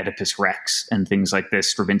like Oedipus Rex and things like this,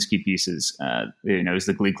 Stravinsky pieces. It was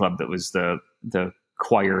the Glee Club that was the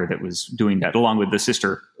choir that was doing that, along with the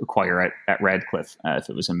sister choir at Radcliffe, if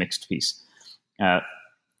it was a mixed piece.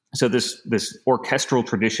 So this orchestral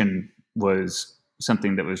tradition was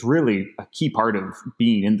something that was really a key part of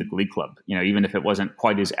being in the Glee Club, even if it wasn't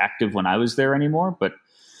quite as active when I was there anymore. But,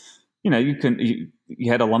 you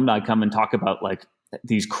had alumni come and talk about like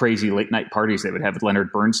these crazy late night parties they would have with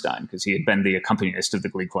Leonard Bernstein, because he had been the accompanist of the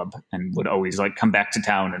Glee Club and would always like come back to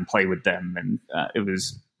town and play with them. And it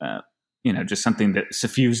was, just something that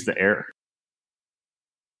suffused the air.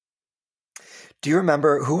 Do you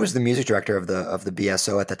remember who was the music director of the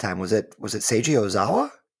BSO at the time? Was it Seiji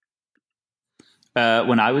Ozawa?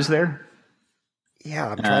 When I was there? Yeah,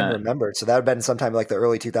 I'm trying to remember. So that would have been sometime like the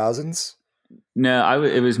early 2000s? No,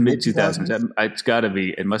 it was mid-2000s. It's got to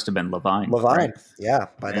be. It must have been Levine. Levine, right? Yeah.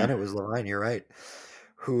 By then it was Levine. You're right.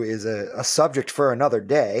 Who is a subject for another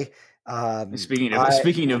day. Speaking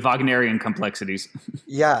of Wagnerian complexities.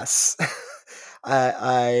 Yes.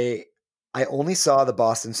 I only saw the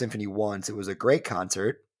Boston Symphony once. It was a great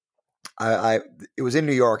concert. It was in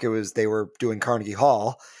New York. They were doing Carnegie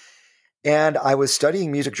Hall. And I was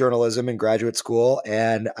studying music journalism in graduate school,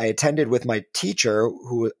 and I attended with my teacher,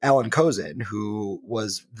 Alan Kozin, who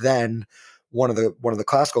was then one of the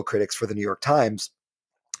classical critics for the New York Times.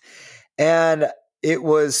 And it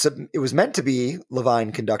was meant to be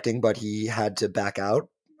Levine conducting, but he had to back out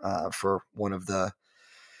for one of the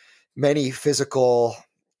many physical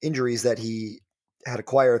injuries that he had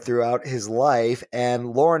acquired throughout his life.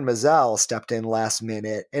 And Loren Maazel stepped in last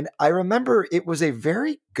minute, and I remember it was a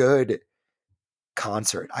very good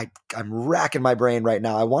concert. I'm racking my brain right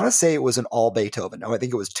now. I want to say it was an all Beethoven. No, I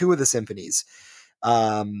think it was 2 of the symphonies.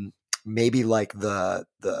 Maybe like the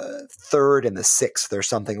 3rd and the 6th or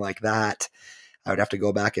something like that. I would have to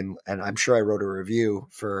go back and I'm sure I wrote a review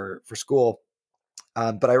for school.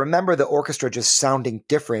 But I remember the orchestra just sounding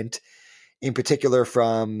different, in particular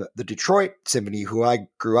from the Detroit Symphony, who I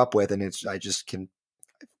grew up with, and I just can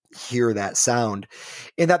hear that sound,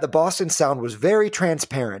 in that the Boston sound was very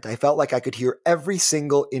transparent. I felt like I could hear every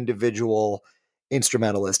single individual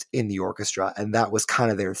instrumentalist in the orchestra, and that was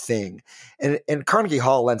kind of their thing. And Carnegie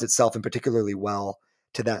Hall lends itself in particularly well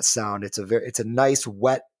to that sound. It's a nice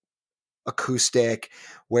wet acoustic,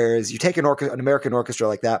 whereas you take an American orchestra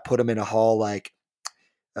like that, put them in a hall like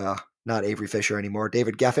not Avery Fisher anymore,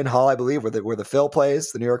 David Geffen Hall, I believe, where the Phil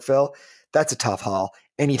plays, the New York Phil. That's a tough hall.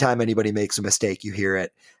 Anytime anybody makes a mistake, you hear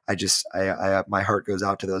it. My heart goes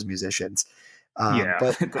out to those musicians. But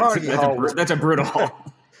that's a brutal hall.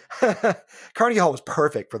 Carnegie Hall was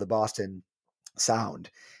perfect for the Boston sound.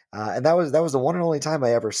 And that was the one and only time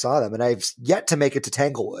I ever saw them. And I've yet to make it to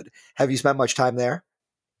Tanglewood. Have you spent much time there?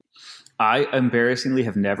 I embarrassingly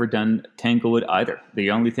have never done Tanglewood either.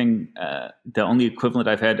 The only equivalent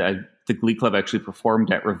I've had, the Glee Club actually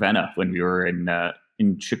performed at Ravenna when we were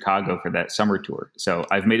in Chicago for that summer tour. So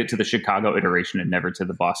I've made it to the Chicago iteration and never to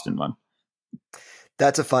the Boston one.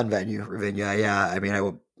 That's a fun venue, Ravenna. Yeah. I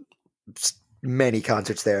mean, many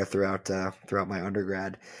concerts there throughout my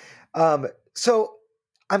undergrad. So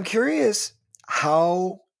I'm curious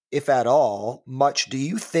how, if at all, much do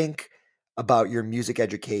you think about your music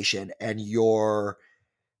education and your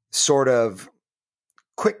sort of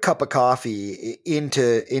quick cup of coffee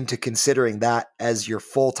into considering that as your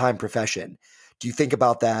full-time profession? Do you think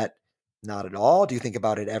about that not at all? Do you think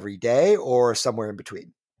about it every day or somewhere in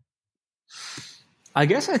between? I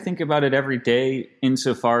guess I think about it every day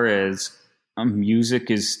insofar as music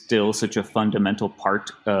is still such a fundamental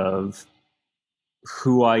part of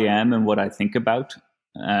who I am and what I think about.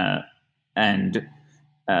 And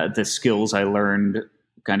the skills I learned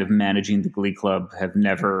kind of managing the Glee Club have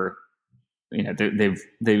never,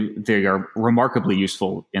 they are remarkably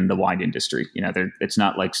useful in the wine industry. It's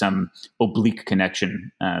not like some oblique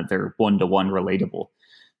connection. They're one-to-one relatable.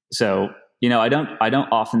 So, I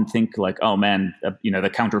don't often think like, oh man,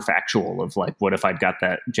 the counterfactual of like, what if I'd got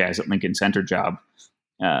that Jazz at Lincoln Center job?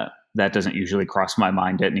 That doesn't usually cross my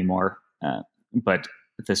mind anymore. But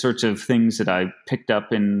the sorts of things that I picked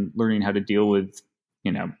up in learning how to deal with,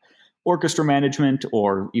 orchestra management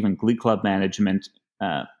or even Glee Club management,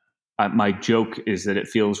 my joke is that it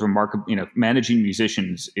feels remarkable. Managing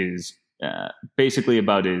musicians is basically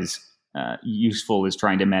about as useful as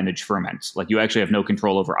trying to manage ferments. Like you actually have no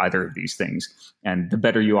control over either of these things. And the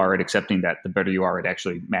better you are at accepting that, the better you are at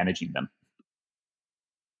actually managing them.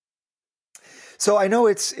 So I know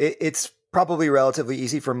it's probably relatively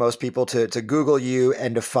easy for most people to Google you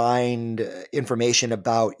and to find information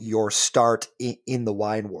about your start in the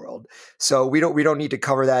wine world. So we don't need to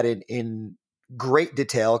cover that in great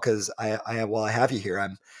detail because I have you here.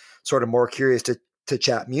 I'm sort of more curious to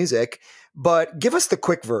chat music, but give us the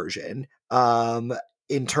quick version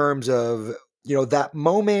in terms of that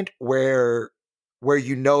moment where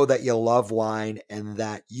that you love wine and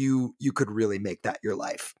that you could really make that your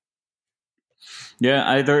life.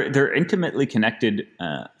 Yeah, they're intimately connected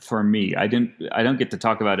for me. I don't get to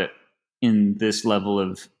talk about it in this level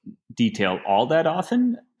of detail all that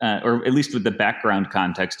often, or at least with the background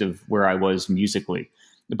context of where I was musically.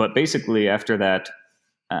 But basically, after that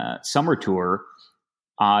summer tour,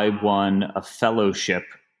 I won a fellowship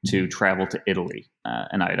to travel to Italy,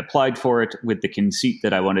 and I had applied for it with the conceit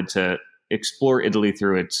that I wanted to explore Italy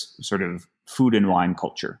through its sort of food and wine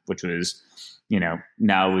culture, which was,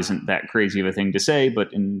 now isn't that crazy of a thing to say, but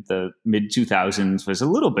in the mid 2000s was a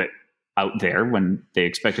little bit out there when they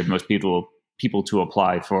expected most people to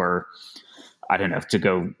apply for, I don't know, to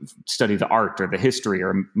go study the art or the history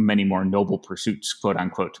or many more noble pursuits, quote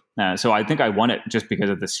unquote. So I think I won it just because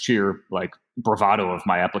of this sheer like bravado of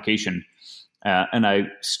my application. And I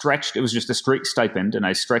stretched, it was just a straight stipend, and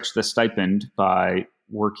I stretched the stipend by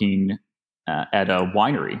working at a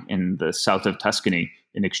winery in the south of Tuscany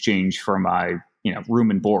in exchange for my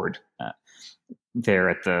room and board there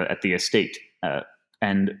at the estate.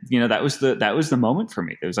 And that was the moment for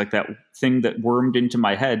me. It was like that thing that wormed into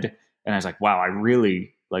my head, and I was like, wow, I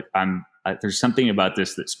really like there's something about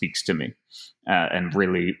this that speaks to me and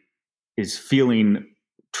really is feeling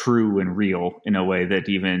true and real in a way that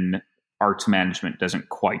even arts management doesn't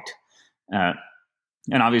quite. And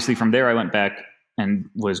obviously from there I went back and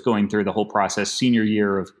was going through the whole process senior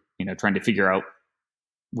year of trying to figure out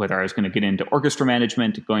whether I was going to get into orchestra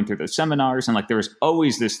management, going through the seminars, and like there was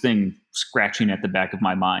always this thing scratching at the back of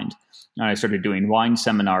my mind. And I started doing wine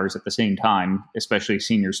seminars at the same time, especially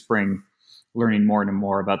senior spring, learning more and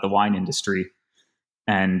more about the wine industry.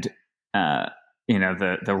 And the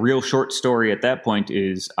real short story at that point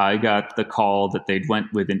is I got the call that they'd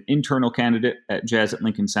went with an internal candidate at Jazz at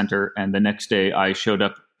Lincoln Center, and the next day I showed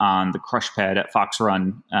up on the crush pad at Fox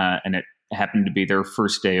Run, and it happened to be their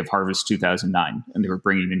first day of Harvest 2009, and they were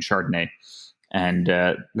bringing in Chardonnay, and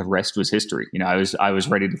the rest was history. I was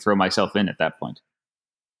ready to throw myself in at that point.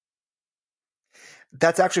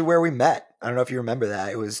 That's actually where we met. I don't know if you remember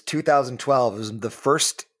that. It was 2012. It was the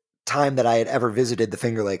first time that I had ever visited the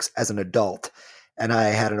Finger Lakes as an adult, and I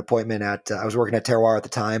had an appointment I was working at Terroir at the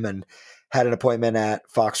time, and had an appointment at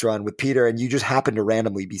Fox Run with Peter, and you just happened to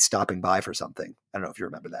randomly be stopping by for something. I don't know if you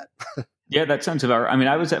remember that. Yeah, that sounds about right. I mean,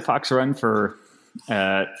 I was at Fox Run for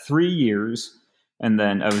 3 years, and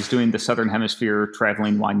then I was doing the Southern Hemisphere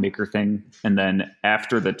traveling winemaker thing. And then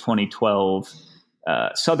after the 2012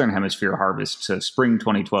 Southern Hemisphere harvest, so spring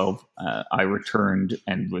 2012, I returned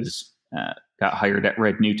and got hired at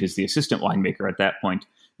Red Newt as the assistant winemaker at that point.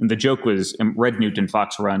 And the joke was Red Newt and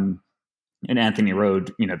Fox Run and Anthony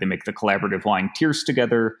Road, they make the collaborative wine Tierce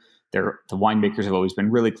together. The winemakers have always been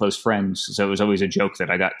really close friends. So it was always a joke that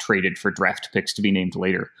I got traded for draft picks to be named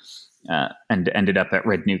later and ended up at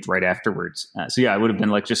Red Newt right afterwards. So yeah, I would have been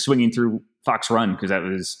like just swinging through Fox Run because that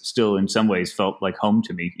was still in some ways felt like home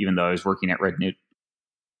to me, even though I was working at Red Newt.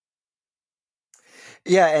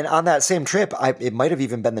 Yeah, and on that same trip, it might have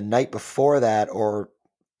even been the night before that or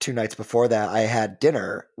 2 nights before that, I had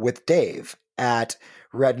dinner with Dave at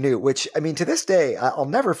Red Newt, which I mean, to this day, I'll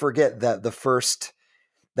never forget that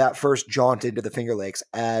first jaunt into the Finger Lakes.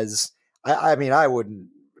 As I mean, I wouldn't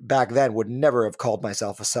back then would never have called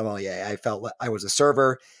myself a sommelier. I felt like I was a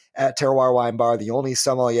server at Terroir Wine Bar. The only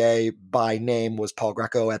sommelier by name was Paul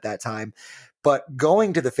Greco at that time. But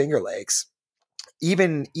going to the Finger Lakes,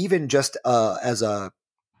 even just as a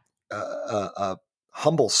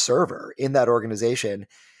humble server in that organization,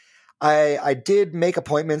 I did make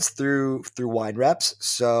appointments through wine reps,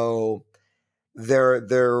 so there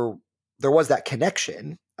was that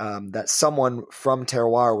connection, that someone from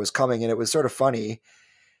Terroir was coming, and it was sort of funny.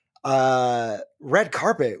 Red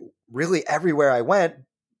carpet really everywhere I went,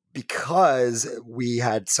 because we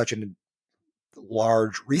had such a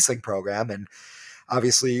large Riesling program, and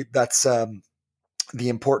obviously that's the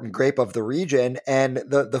important grape of the region. And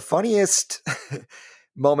the funniest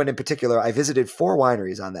moment in particular, I visited 4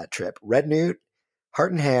 wineries on that trip: Red Newt,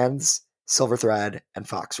 Heart and Hands, Silver Thread, and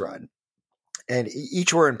Fox Run. And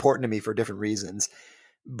each were important to me for different reasons.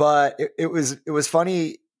 But it was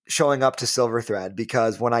funny showing up to Silver Thread,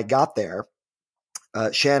 because when I got there,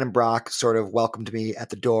 Shannon Brock sort of welcomed me at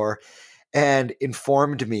the door and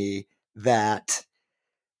informed me that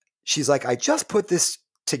she's like, I just put this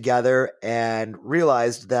together and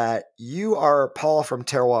realized that you are Paul from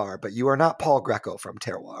Terroir, but you are not Paul Greco from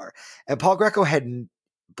Terroir. And Paul Greco had,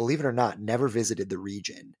 believe it or not, never visited the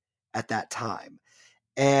region at that time.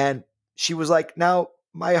 And she was like, now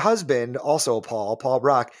my husband, also Paul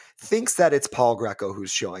Brock, thinks that it's Paul Greco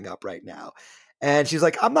who's showing up right now. And she's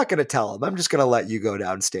like, I'm not going to tell him. I'm just going to let you go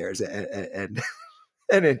downstairs and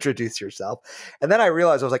and introduce yourself. And then I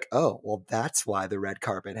realized, I was like, oh, well, that's why the red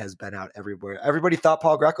carpet has been out everywhere. Everybody thought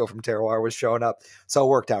Paul Greco from Terroir was showing up. So it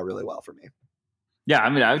worked out really well for me. Yeah, I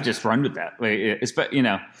mean, I would just run with that.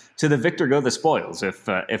 To the victor go the spoils. If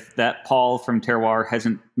that Paul from Terroir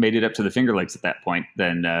hasn't made it up to the Finger Lakes at that point,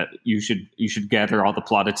 then you should gather all the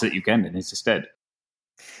plaudits that you can in his stead.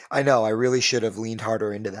 I know. I really should have leaned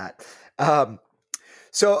harder into that.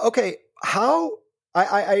 Okay, how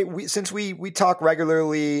since we talk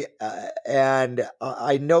regularly, and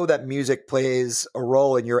I know that music plays a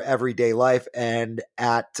role in your everyday life, and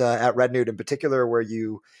at Red Newt in particular, where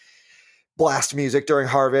you blast music during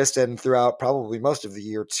harvest and throughout probably most of the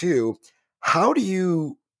year too. How do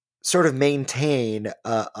you sort of maintain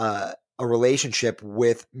a relationship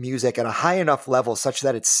with music at a high enough level such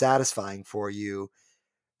that it's satisfying for you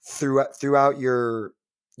throughout your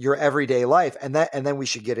everyday life? And then we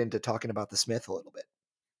should get into talking about the Smith a little bit.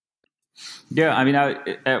 Yeah, I mean,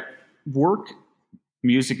 at work,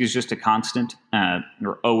 music is just a constant.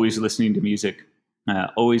 We're always listening to music,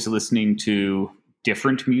 always listening to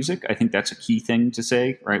different music. I think that's a key thing to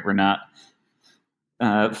say, right? We're not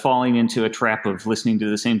falling into a trap of listening to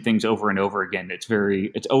the same things over and over again.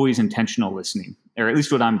 It's always intentional listening, or at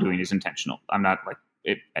least what I'm doing is intentional. I'm not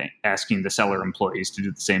asking the cellar employees to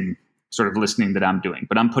do the same sort of listening that I'm doing,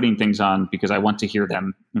 but I'm putting things on because I want to hear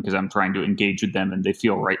them, because I'm trying to engage with them and they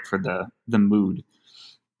feel right for the mood.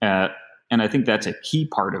 And I think that's a key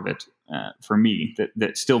part of it for me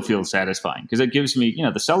that still feels satisfying, because it gives me,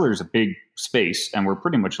 the cellar is a big space and we're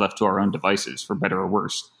pretty much left to our own devices, for better or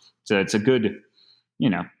worse. So it's a good,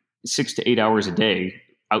 6 to 8 hours a day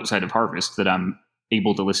outside of harvest that I'm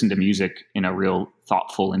able to listen to music in a real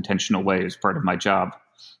thoughtful, intentional way as part of my job.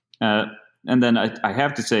 And then I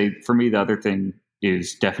have to say, for me, the other thing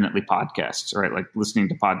is definitely podcasts, right? Like listening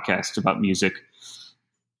to podcasts about music,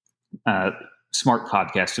 smart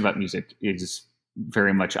podcasts about music is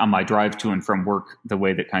very much on my drive to and from work, the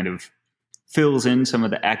way that kind of fills in some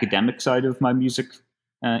of the academic side of my music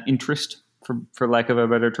interest, for lack of a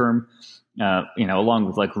better term, along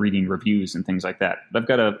with like reading reviews and things like that. But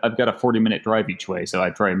I've got a 40-minute drive each way, so I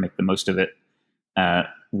try and make the most of it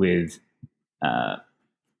with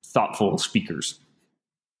thoughtful speakers.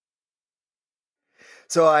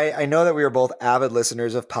 So I know that we are both avid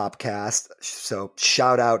listeners of Popcast. So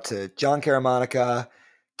shout out to John Caramonica,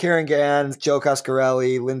 Karen Gans, Joe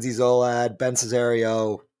Coscarelli, Lindsay Zolad, Ben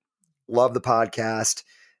Cesario. Love the podcast.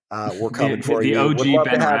 We're coming for you. The OG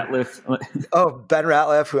Ben Ratliff. Ben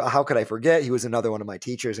Ratliff. How could I forget? He was another one of my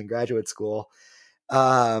teachers in graduate school.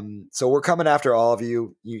 So we're coming after all of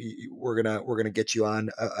you. We're gonna get you on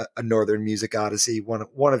a Northern Music Odyssey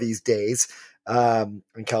one of these days. And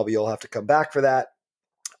Kelby, you'll have to come back for that.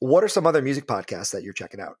 What are some other music podcasts that you're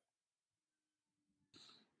checking out?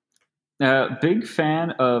 Big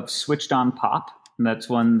fan of Switched on Pop. And that's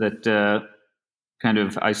one that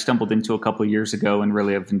I stumbled into a couple of years ago and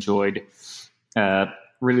really have enjoyed.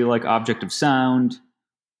 Really like Object of Sound.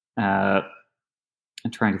 I'm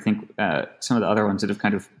trying to think some of the other ones that have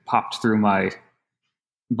kind of popped through my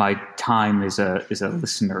time as a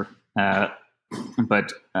listener.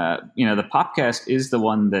 But the Popcast is the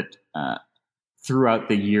one that throughout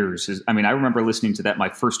the years is. I mean, I remember listening to that my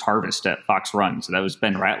first harvest at Fox Run. So that was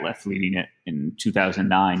Ben Ratliff leading it in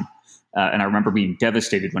 2009. And I remember being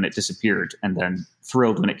devastated when it disappeared, and then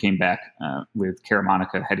thrilled when it came back with Cara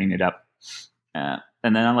Monica heading it up. And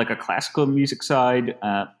then on like a classical music side,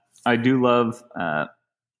 I do love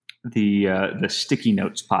the Sticky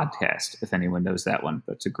Notes podcast. If anyone knows that one,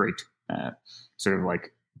 that's a great sort of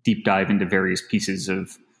like deep dive into various pieces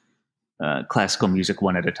of classical music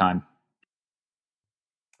one at a time.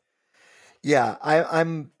 Yeah,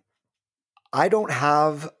 I don't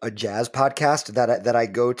have a jazz podcast that I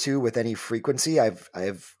go to with any frequency.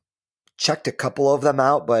 I've checked a couple of them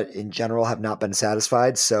out, but in general have not been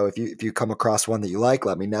satisfied. So if you come across one that you like,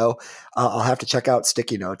 let me know. I'll have to check out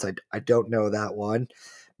Sticky Notes. I don't know that one,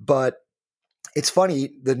 but it's funny.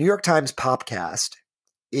 The New York Times Popcast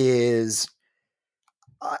is.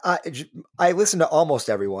 I listen to almost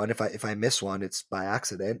everyone. If I miss one, it's by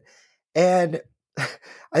accident. And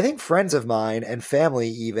I think friends of mine and family,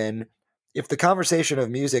 even if the conversation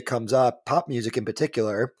of music comes up, pop music in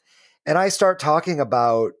particular, and I start talking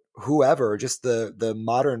about whoever, just the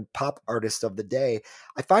modern pop artist of the day,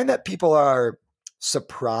 I find that people are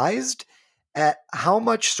surprised at how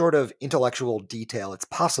much sort of intellectual detail it's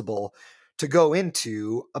possible to go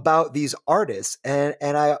into about these artists. And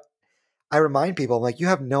I remind people, I'm like, you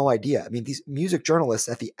have no idea. I mean, these music journalists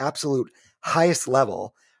at the absolute highest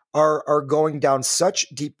level are going down such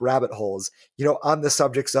deep rabbit holes, on the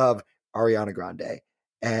subjects of Ariana Grande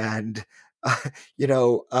and, I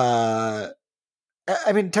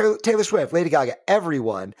mean, Taylor Swift, Lady Gaga,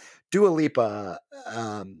 everyone, Dua Lipa,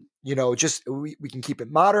 just we can keep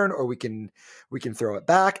it modern or we can throw it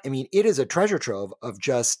back. I mean, it is a treasure trove of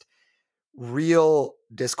just real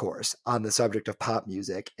discourse on the subject of pop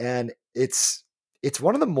music. And it's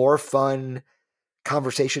one of the more fun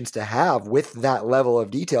conversations to have with that level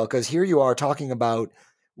of detail, because here you are talking about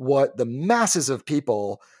what the masses of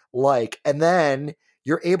people like, and then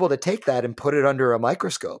you're able to take that and put it under a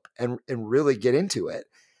microscope and really get into it.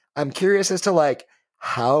 I'm curious as to like,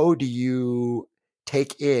 how do you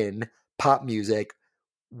take in pop music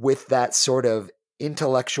with that sort of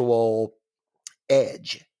intellectual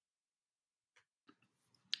edge?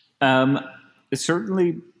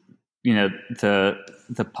 Certainly,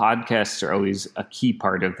 the podcasts are always a key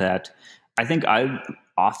part of that. I think I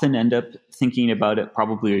often end up thinking about it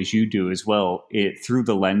probably as you do as well, through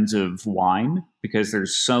the lens of wine, because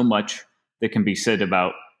there's so much that can be said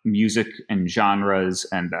about music and genres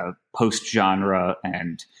and post-genre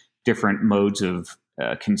and different modes of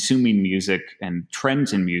consuming music and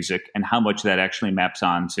trends in music, and how much that actually maps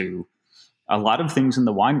onto a lot of things in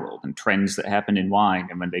the wine world and trends that happen in wine,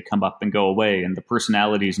 and when they come up and go away, and the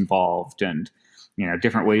personalities involved, and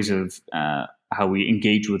different ways of how we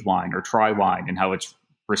engage with wine or try wine, and how it's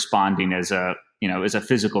responding as a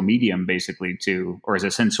physical medium, basically, or as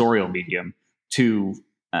a sensorial medium to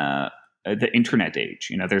the internet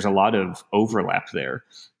age. There's a lot of overlap there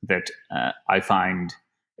that I find,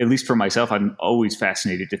 at least for myself, I'm always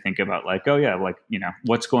fascinated to think about, like, oh yeah, like,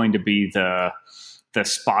 what's going to be the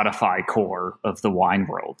Spotify core of the wine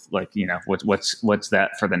world? Like, what's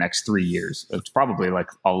that for the next 3 years? It's probably like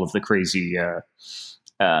all of the crazy,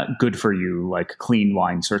 good for you, like clean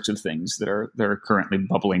wine sorts of things that are currently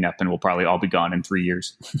bubbling up and will probably all be gone in 3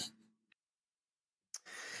 years.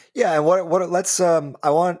 Yeah. And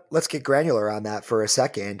let's get granular on that for a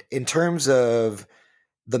second. In terms of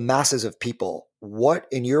the masses of people, what,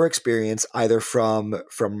 in your experience, either from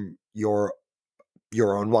your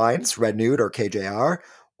own wines, Red Nude or KJR,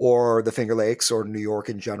 or the Finger Lakes or New York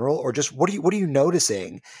in general, or just what are you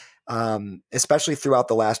noticing, especially throughout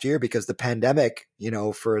the last year, because the pandemic,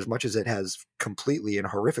 for as much as it has completely and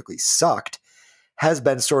horrifically sucked, has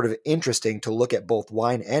been sort of interesting to look at both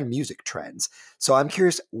wine and music trends. So I'm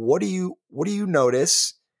curious, what do you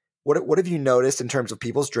notice? What have you noticed in terms of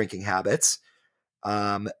people's drinking habits,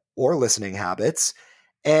 or listening habits,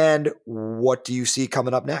 and what do you see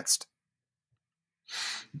coming up next?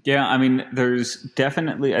 Yeah, I mean, there's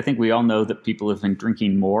definitely, I think we all know that people have been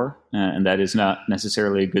drinking more, and that is not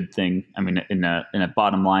necessarily a good thing. I mean, in a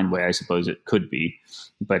bottom line way, I suppose it could be,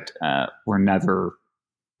 but we're never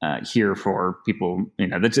here for people.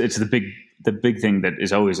 It's the big thing that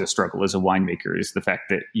is always a struggle as a winemaker, is the fact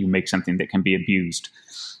that you make something that can be abused.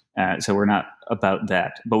 So we're not about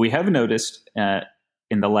that. But we have noticed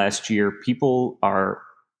in the last year, people are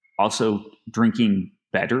also drinking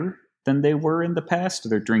better than they were in the past.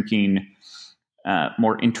 They're drinking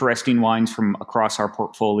more interesting wines from across our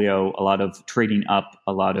portfolio, a lot of trading up,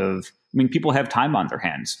 people have time on their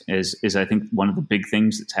hands is I think one of the big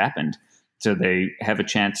things that's happened. So they have a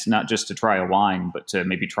chance not just to try a wine, but to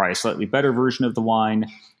maybe try a slightly better version of the wine,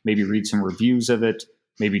 maybe read some reviews of it,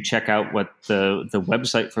 maybe check out what the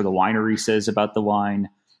website for the winery says about the wine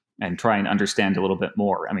and try and understand a little bit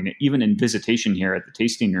more. I mean, even in visitation here at the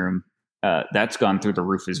tasting room, that's gone through the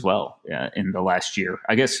roof as well in the last year.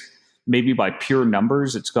 I guess maybe by pure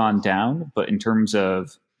numbers, it's gone down, but in terms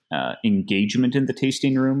of engagement in the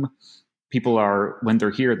tasting room, people are, when they're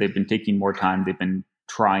here, they've been taking more time. They've been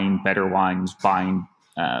trying better wines, buying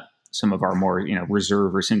some of our more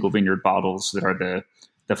reserve or single vineyard bottles that are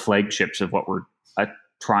the flagships of what we're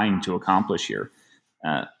trying to accomplish here.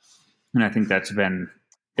 And I think that's been,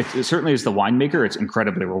 it certainly as the winemaker, it's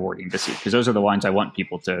incredibly rewarding to see, because those are the wines I want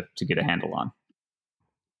people to get a handle on.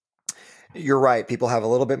 You're right. People have a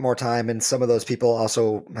little bit more time, and some of those people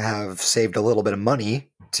also have saved a little bit of money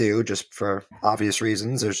too, just for obvious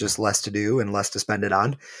reasons. There's just less to do and less to spend it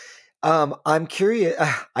on. I'm curious.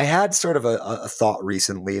 I had sort of a thought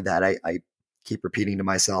recently that I keep repeating to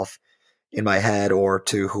myself in my head or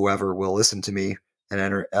to whoever will listen to me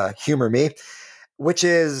and humor me, which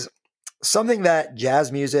is something that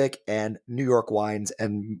jazz music and New York wines,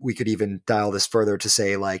 and we could even dial this further to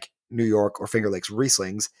say like New York or Finger Lakes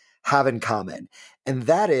Rieslings, have in common. And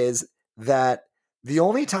that is that the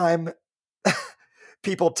only time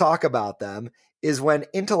people talk about them is when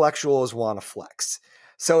intellectuals want to flex.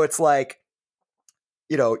 So it's like,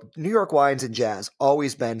 New York wines and jazz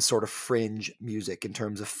always been sort of fringe music in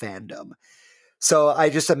terms of fandom. So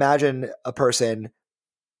I just imagine a person,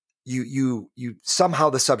 you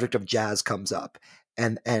somehow the subject of jazz comes up,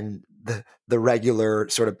 and the regular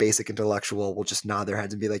sort of basic intellectual will just nod their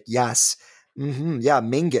heads and be like, yes, yeah,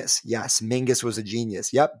 Mingus. Yes, Mingus was a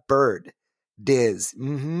genius. Yep, Bird, Diz.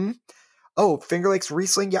 Oh, Finger Lakes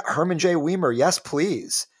Riesling. Yeah, Herman J. Weimer. Yes,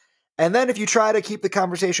 please. And then if you try to keep the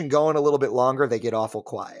conversation going a little bit longer, they get awful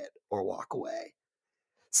quiet or walk away.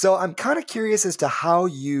 So I'm kind of curious as to how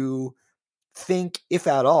you think, if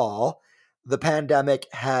at all, the pandemic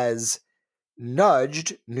has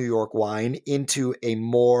nudged New York wine into a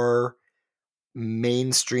more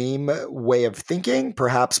mainstream way of thinking,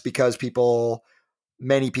 perhaps because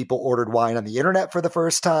many people ordered wine on the internet for the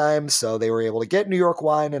first time, so they were able to get New York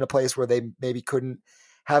wine in a place where they maybe couldn't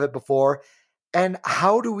have it before. And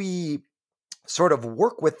how do we sort of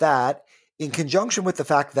work with that in conjunction with the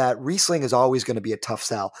fact that Riesling is always going to be a tough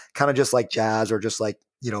sell, kind of just like jazz or just like,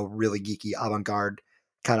 really geeky avant-garde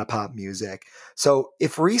kind of pop music. So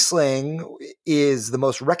if Riesling is the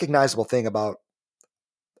most recognizable thing about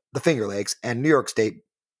the Finger Lakes and New York State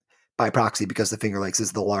by proxy, because the Finger Lakes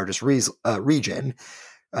is the largest region,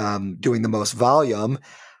 doing the most volume,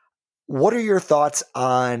 what are your thoughts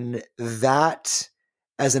on that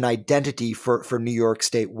as an identity for New York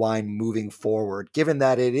State wine moving forward, given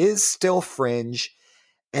that it is still fringe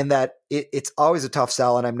and that it's always a tough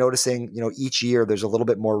sell? And I'm noticing, each year there's a little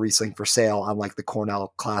bit more Riesling for sale on like the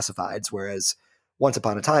Cornell classifieds, whereas once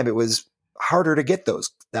upon a time it was harder to get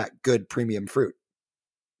that good premium fruit.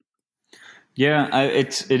 Yeah,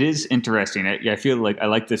 it is interesting. I feel like I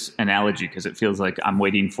like this analogy because it feels like I'm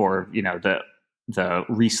waiting for the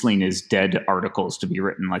Riesling is dead articles to be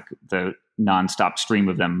written, like the nonstop stream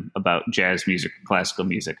of them about jazz music and classical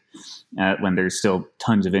music, when there's still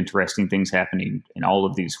tons of interesting things happening in all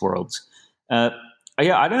of these worlds. I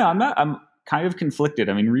don't know. I'm kind of conflicted.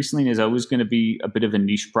 I mean, Riesling is always going to be a bit of a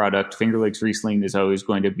niche product. Finger Lakes Riesling is always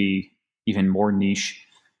going to be even more niche.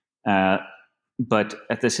 But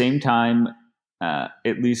at the same time,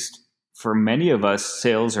 at least for many of us,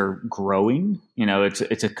 sales are growing.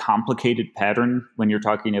 It's a complicated pattern when you're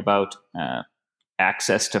talking about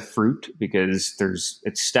access to fruit, because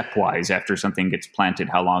it's stepwise. After something gets planted,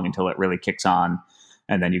 how long until it really kicks on?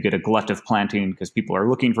 And then you get a glut of planting because people are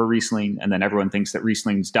looking for Riesling, and then everyone thinks that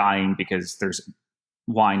Riesling's dying because there's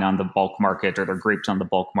wine on the bulk market or there are grapes on the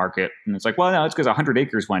bulk market. And it's like, well, no, it's because 100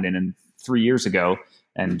 acres went in 3 years ago.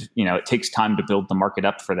 And, it takes time to build the market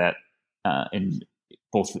up for that, in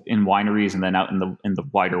both in wineries and then out in the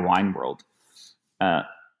wider wine world.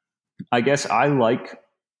 I guess I like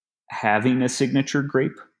having a signature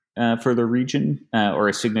grape for the region, or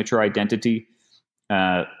a signature identity.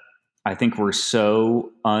 I think we're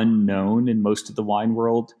so unknown in most of the wine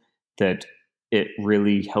world that it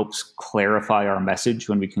really helps clarify our message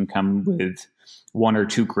when we can come with one or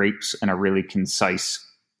two grapes and a really concise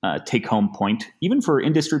take-home point, even for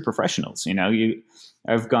industry professionals.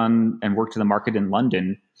 I've gone and worked in the market in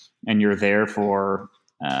London, and you're there for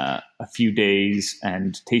a few days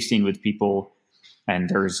and tasting with people, and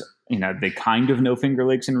there's they kind of know Finger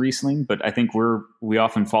Lakes and Riesling, but I think we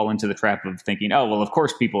often fall into the trap of thinking, oh, well, of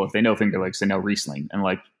course, people, if they know Finger Lakes, they know Riesling. And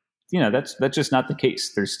like, that's just not the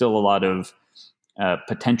case. There's still a lot of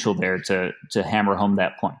potential there to hammer home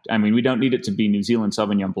that point. I mean, we don't need it to be New Zealand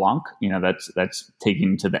Sauvignon Blanc. That's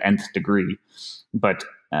taken to the nth degree, but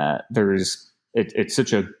it's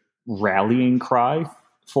such a rallying cry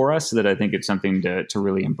for us that I think it's something to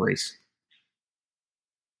really embrace.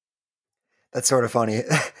 That's sort of funny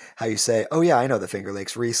how you say, oh yeah, I know the Finger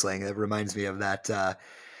Lakes Riesling. It reminds me of that,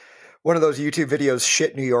 one of those YouTube videos,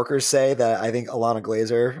 Shit New Yorkers Say, that I think Alana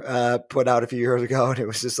Glazer put out a few years ago. And it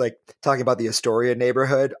was just like talking about the Astoria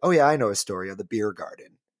neighborhood. Oh yeah, I know Astoria, the beer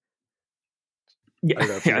garden.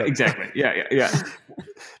 Yeah, exactly. Yeah.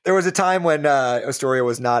 There was a time when Astoria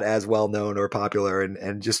was not as well known or popular,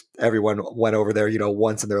 and just everyone went over there,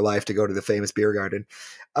 once in their life to go to the famous beer garden.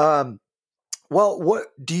 Well, what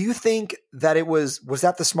do you think that it was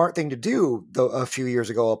that the smart thing to do a few years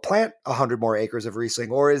ago, plant 100 more acres of Riesling,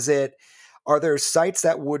 or are there sites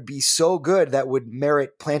that would be so good that would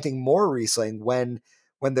merit planting more Riesling when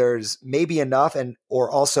there's maybe enough, or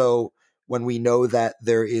also when we know that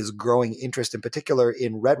there is growing interest in particular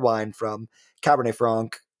in red wine from Cabernet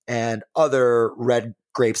Franc and other red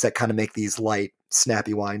grapes that kind of make these light,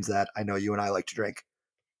 snappy wines that I know you and I like to drink?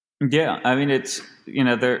 Yeah. I mean, it's,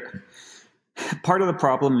 part of the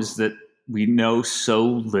problem is that we know so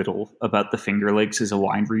little about the Finger Lakes as a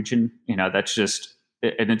wine region. That's just,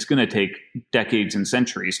 and it's going to take decades and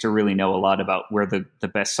centuries to really know a lot about where the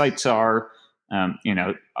best sites are.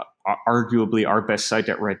 Arguably our best site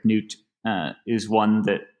at Red Newt is one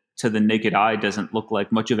that to the naked eye doesn't look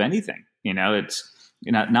like much of anything. It's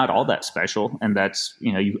not all that special. And that's,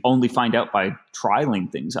 you only find out by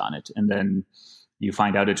trialing things on it. And then you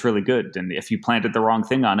find out it's really good. And if you planted the wrong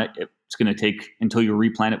thing on it, it's going to take until you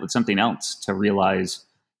replant it with something else to realize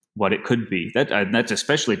what it could be. That's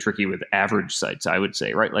especially tricky with average sites, I would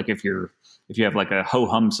say, right? Like if you have like a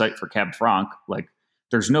ho-hum site for Cab Franc, like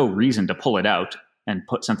there's no reason to pull it out and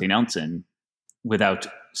put something else in without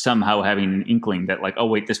somehow having an inkling that like, oh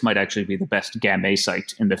wait, this might actually be the best Gamay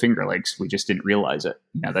site in the Finger Lakes. We just didn't realize it.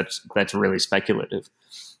 That's really speculative.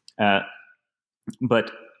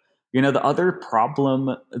 But the other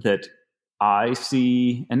problem that I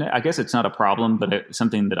see, and I guess it's not a problem, but it's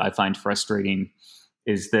something that I find frustrating,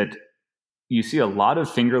 is that you see a lot of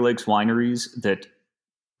Finger Lakes wineries that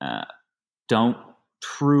don't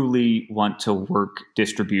truly want to work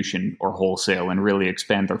distribution or wholesale and really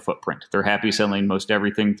expand their footprint. They're happy selling most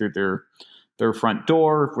everything through their front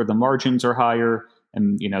door where the margins are higher,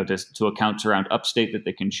 and to accounts around upstate that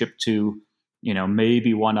they can ship to,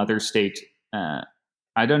 maybe one other state.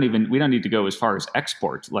 We don't need to go as far as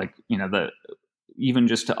export, like, even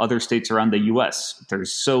just to other states around the US.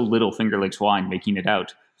 There's so little Finger Lakes wine making it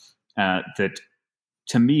out that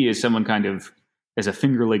to me, as someone kind of as a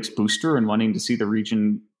Finger Lakes booster and wanting to see the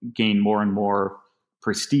region gain more and more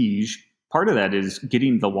prestige, part of that is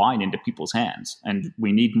getting the wine into people's hands. And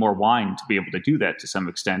we need more wine to be able to do that to some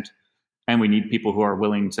extent. And we need people who are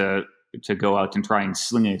willing to go out and try and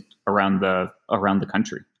sling it around the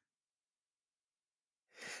country.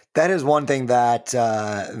 That is one thing that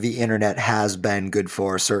the internet has been good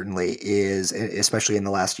for, certainly, is especially in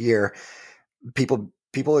the last year,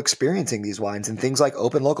 people experiencing these wines and things like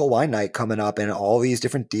Open Local Wine Night coming up and all these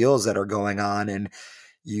different deals that are going on. And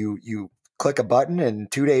you click a button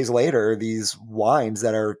and 2 days later, these wines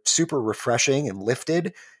that are super refreshing and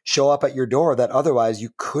lifted show up at your door that otherwise you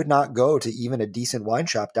could not go to even a decent wine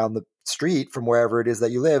shop down the street from wherever it is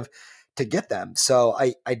that you live to get them. So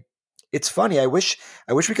it's funny. I wish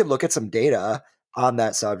we could look at some data on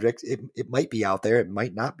that subject. It might be out there. It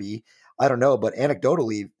might not be. I don't know. But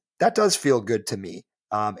anecdotally, that does feel good to me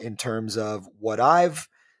in terms of what I've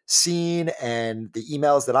seen and the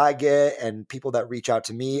emails that I get and people that reach out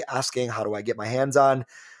to me asking, how do I get my hands on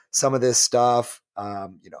some of this stuff?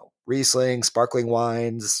 Riesling, sparkling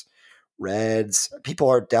wines, reds. People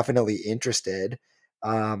are definitely interested.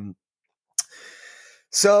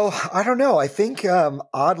 So I don't know. I think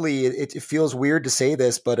oddly, it feels weird to say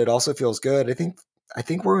this, but it also feels good. I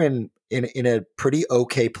think we're in a pretty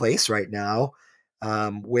okay place right now,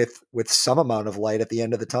 with some amount of light at the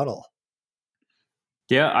end of the tunnel.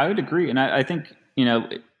 Yeah, I would agree, and I think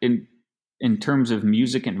in terms of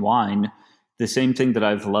music and wine, the same thing that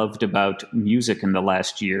I've loved about music in the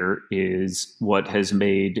last year is what has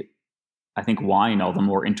made, I think, wine all the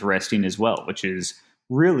more interesting as well, which is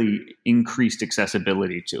really increased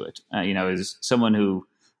accessibility to it. As someone who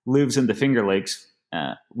lives in the Finger Lakes,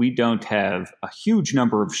 we don't have a huge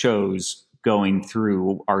number of shows going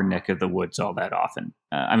through our neck of the woods all that often.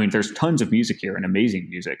 There's tons of music here and amazing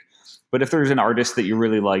music, But if there's an artist that you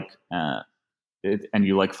really like and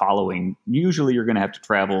you like following, usually you're going to have to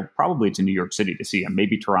travel probably to New York City to see them,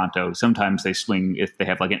 maybe Toronto. Sometimes they swing, if they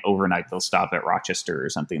have like an overnight, they'll stop at Rochester or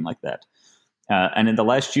something like that. And in the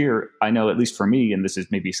last year, I know, at least for me, and this is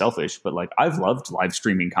maybe selfish, but like I've loved live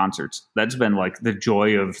streaming concerts. That's been like the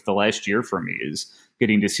joy of the last year for me, is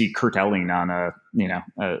getting to see Kurt Elling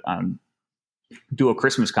do a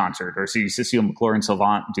Christmas concert, or see Cecile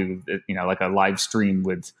McLaurin-Salvant do, like a live stream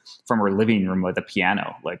from her living room with a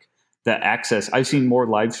piano. Like the access, I've seen more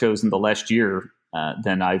live shows in the last year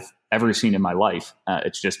than I've ever seen in my life.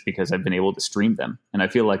 It's just because I've been able to stream them. And I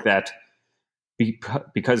feel like that,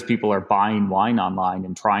 because people are buying wine online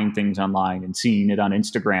and trying things online and seeing it on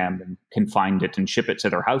Instagram and can find it and ship it to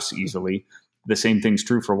their house easily, the same thing's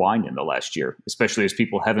true for wine in the last year, especially as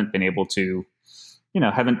people haven't been able to,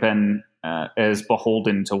 haven't been as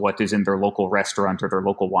beholden to what is in their local restaurant or their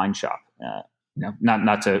local wine shop.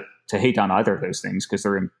 Not to hate on either of those things, because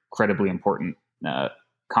they're incredibly important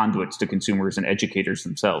conduits to consumers and educators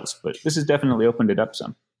themselves. But this has definitely opened it up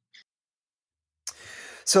some.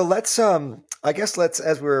 So let's,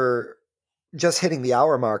 as we're just hitting the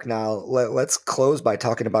hour mark now, let's close by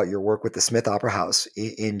talking about your work with the Smith Opera House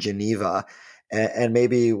in Geneva. And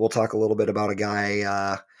maybe we'll talk a little bit about a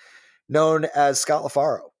guy known as Scott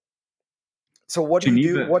LaFaro. So what do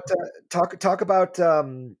you do? Talk about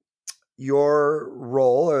your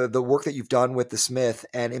role or the work that you've done with the Smith.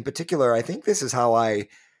 And in particular, I think this is how I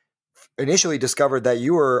initially discovered that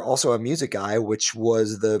you were also a music guy, which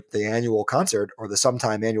was the annual concert, or the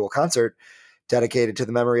sometime annual concert, dedicated to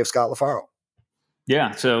the memory of Scott LaFaro.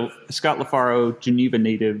 Yeah. So Scott LaFaro, Geneva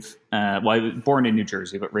native, born in New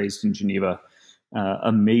Jersey, but raised in Geneva.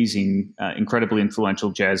 Amazing, incredibly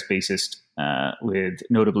influential jazz bassist,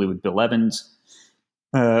 notably with Bill Evans.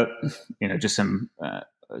 Just some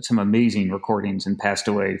amazing recordings, and passed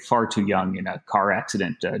away far too young in a car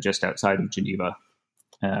accident just outside of Geneva.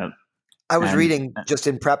 I was reading just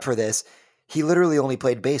in prep for this, he literally only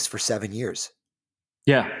played bass for 7 years.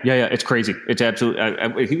 Yeah. It's crazy. It's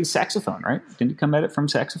absolutely. He was saxophone, right? Didn't he come at it from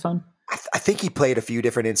saxophone? I think he played a few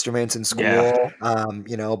different instruments in school,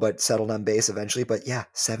 but settled on bass eventually. But yeah,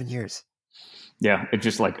 7 years. Yeah, it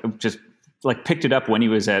just picked it up when he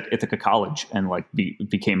was at Ithaca College, and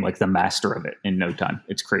became like the master of it in no time.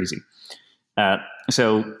 It's crazy.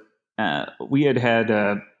 So we had.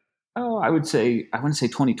 I want to say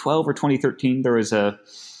 2012 or 2013.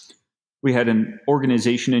 We had an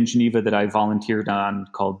organization in Geneva that I volunteered on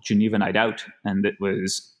called Geneva Night Out, and it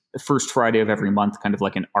was the first Friday of every month, kind of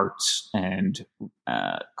like an arts and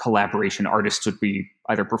collaboration. Artists would be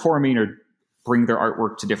either performing or bring their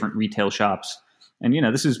artwork to different retail shops. And,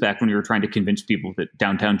 this is back when we were trying to convince people that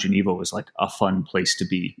downtown Geneva was like a fun place to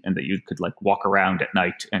be, and that you could like walk around at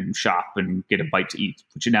night and shop and get a bite to eat,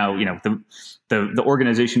 which now, the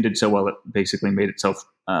organization did so well, it basically made itself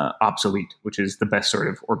obsolete, which is the best sort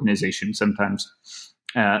of organization sometimes.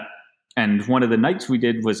 And one of the nights we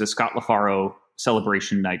did was a Scott LaFaro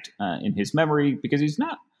celebration night in his memory, because he's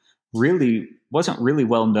wasn't really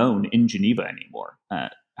well known in Geneva anymore.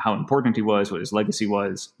 How important he was, what his legacy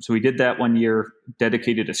was. So we did that one year,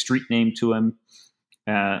 dedicated a street name to him.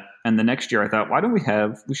 And the next year I thought,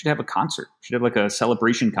 we should have a concert. We should have like a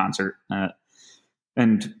celebration concert.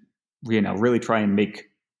 And really try and make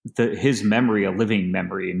his memory a living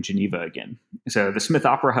memory in Geneva again. So the Smith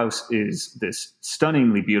Opera House is this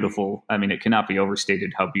stunningly beautiful, it cannot be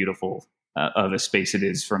overstated how beautiful of a space it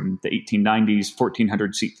is, from the 1890s,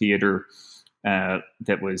 1,400 seat theater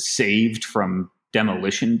that was saved from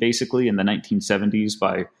demolition basically in the 1970s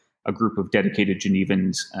by a group of dedicated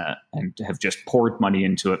Genevans, and have just poured money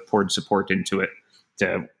into it, poured support into it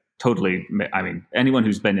to totally, anyone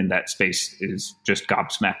who's been in that space is just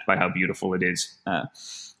gobsmacked by how beautiful it is.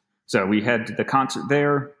 So we had the concert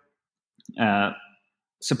there.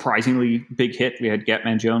 Surprisingly big hit. We had Gat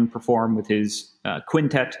Mangione perform with his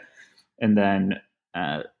quintet, and then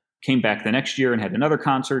came back the next year and had another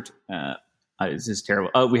concert. This is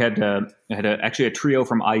terrible. We had actually a trio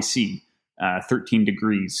from IC, 13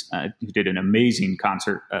 Degrees, who did an amazing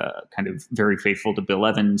concert, kind of very faithful to Bill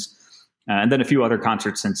Evans. And then a few other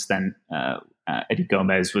concerts since then. Eddie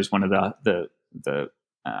Gomez was one of the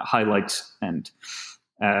highlights. And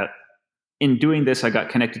in doing this, I got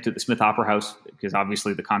connected to the Smith Opera House, because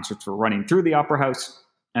obviously the concerts were running through the Opera House.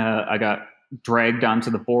 I got dragged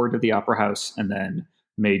onto the board of the Opera House, and then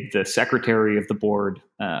made the secretary of the board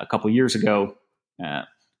a couple years ago,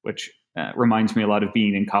 which reminds me a lot of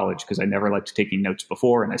being in college, because I never liked taking notes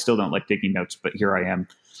before, and I still don't like taking notes, but here I am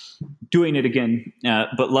doing it again.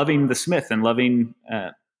 But loving the Smith and loving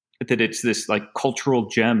that it's this like cultural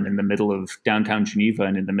gem in the middle of downtown Geneva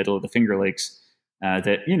and in the middle of the Finger Lakes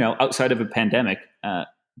that, outside of a pandemic,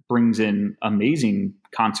 brings in amazing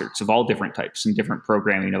concerts of all different types and different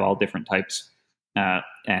programming of all different types.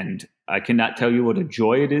 And I cannot tell you what a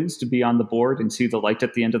joy it is to be on the board and see the light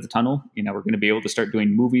at the end of the tunnel. We're going to be able to start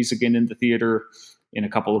doing movies again in the theater in a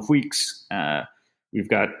couple of weeks. We've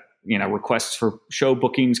got, requests for show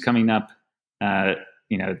bookings coming up.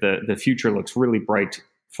 The future looks really bright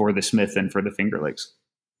for the Smith and for the Finger Lakes.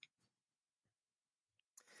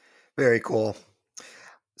 Very cool.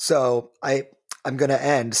 So I'm going to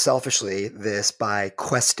end selfishly this by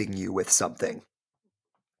questing you with something.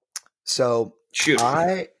 So shoot.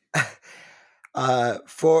 For the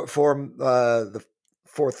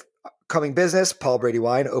forthcoming business, Paul Brady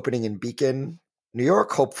Wine, opening in Beacon, New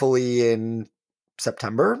York, hopefully in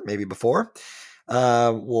September, maybe before,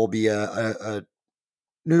 will be a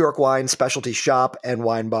New York wine specialty shop and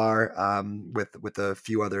wine bar with a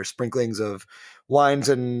few other sprinklings of wines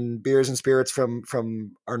and beers and spirits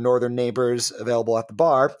from our northern neighbors available at the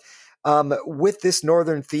bar. With this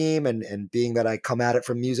northern theme and being that I come at it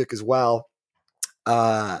from music as well,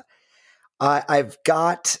 I've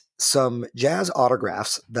got some jazz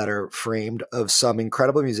autographs that are framed of some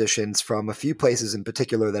incredible musicians from a few places in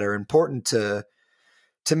particular that are important to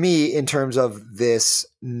me in terms of this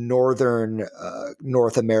northern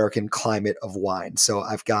North American climate of wine. So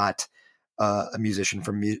I've got a musician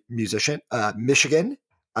from Michigan.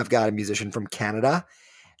 I've got a musician from Canada.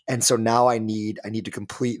 And so now I need to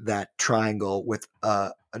complete that triangle with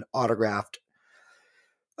an autographed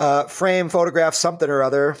frame, photograph, something or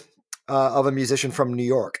other of a musician from New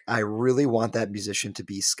York. I really want that musician to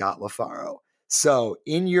be Scott LaFaro. So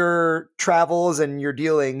in your travels and your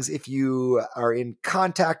dealings, if you are in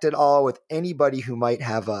contact at all with anybody who might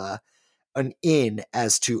have an in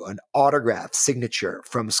as to an autograph signature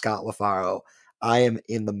from Scott LaFaro, I am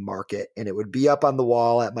in the market, and it would be up on the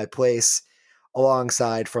wall at my place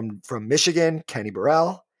alongside from Michigan, Kenny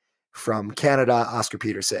Burrell, from Canada, Oscar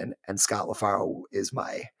Peterson, and Scott LaFaro is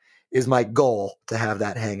my goal to have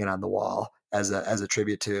that hanging on the wall as a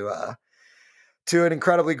tribute to an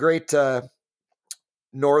incredibly great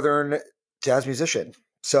northern jazz musician.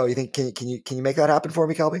 So you think can you make that happen for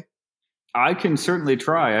me, Kelby? I can certainly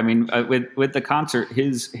try. I mean, with the concert,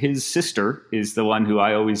 his sister is the one who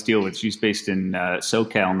I always deal with. She's based in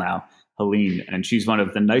SoCal now, Helene, and she's one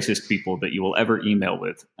of the nicest people that you will ever email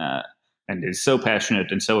with, and is so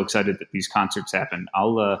passionate and so excited that these concerts happen.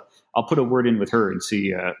 I'll put a word in with her and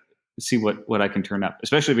see what I can turn up,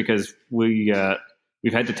 especially because we've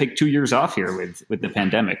had to take 2 years off here with the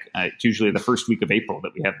pandemic. It's usually the first week of April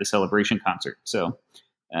that we have the celebration concert. So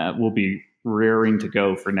we'll be raring to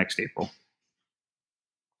go for next April.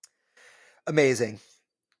 Amazing.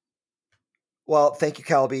 Well, thank you,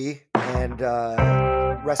 Kelby. And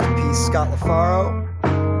rest in peace, Scott LaFaro.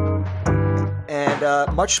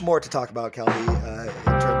 And much more to talk about, Kelby,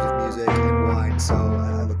 in terms of music and wine. So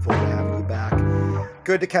I look forward to having you back.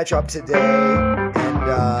 Good to catch up today. And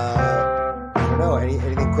I don't know,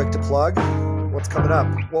 anything quick to plug? What's coming up?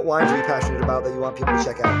 What wines are you passionate about that you want people to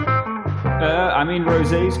check out?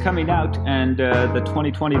 Rosé's coming out, and the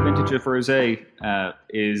 2020 vintage of Rosé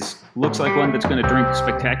looks like one that's going to drink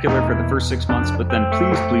spectacular for the first 6 months, but then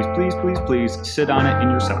please sit on it in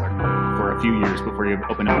your cellar for a few years before you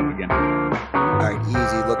open it up again. All right,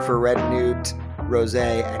 easy. Look for Red Newt,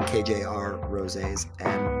 Rosé, and KJR Rosés,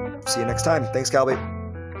 and see you next time. Thanks, Kelby.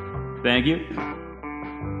 Thank you.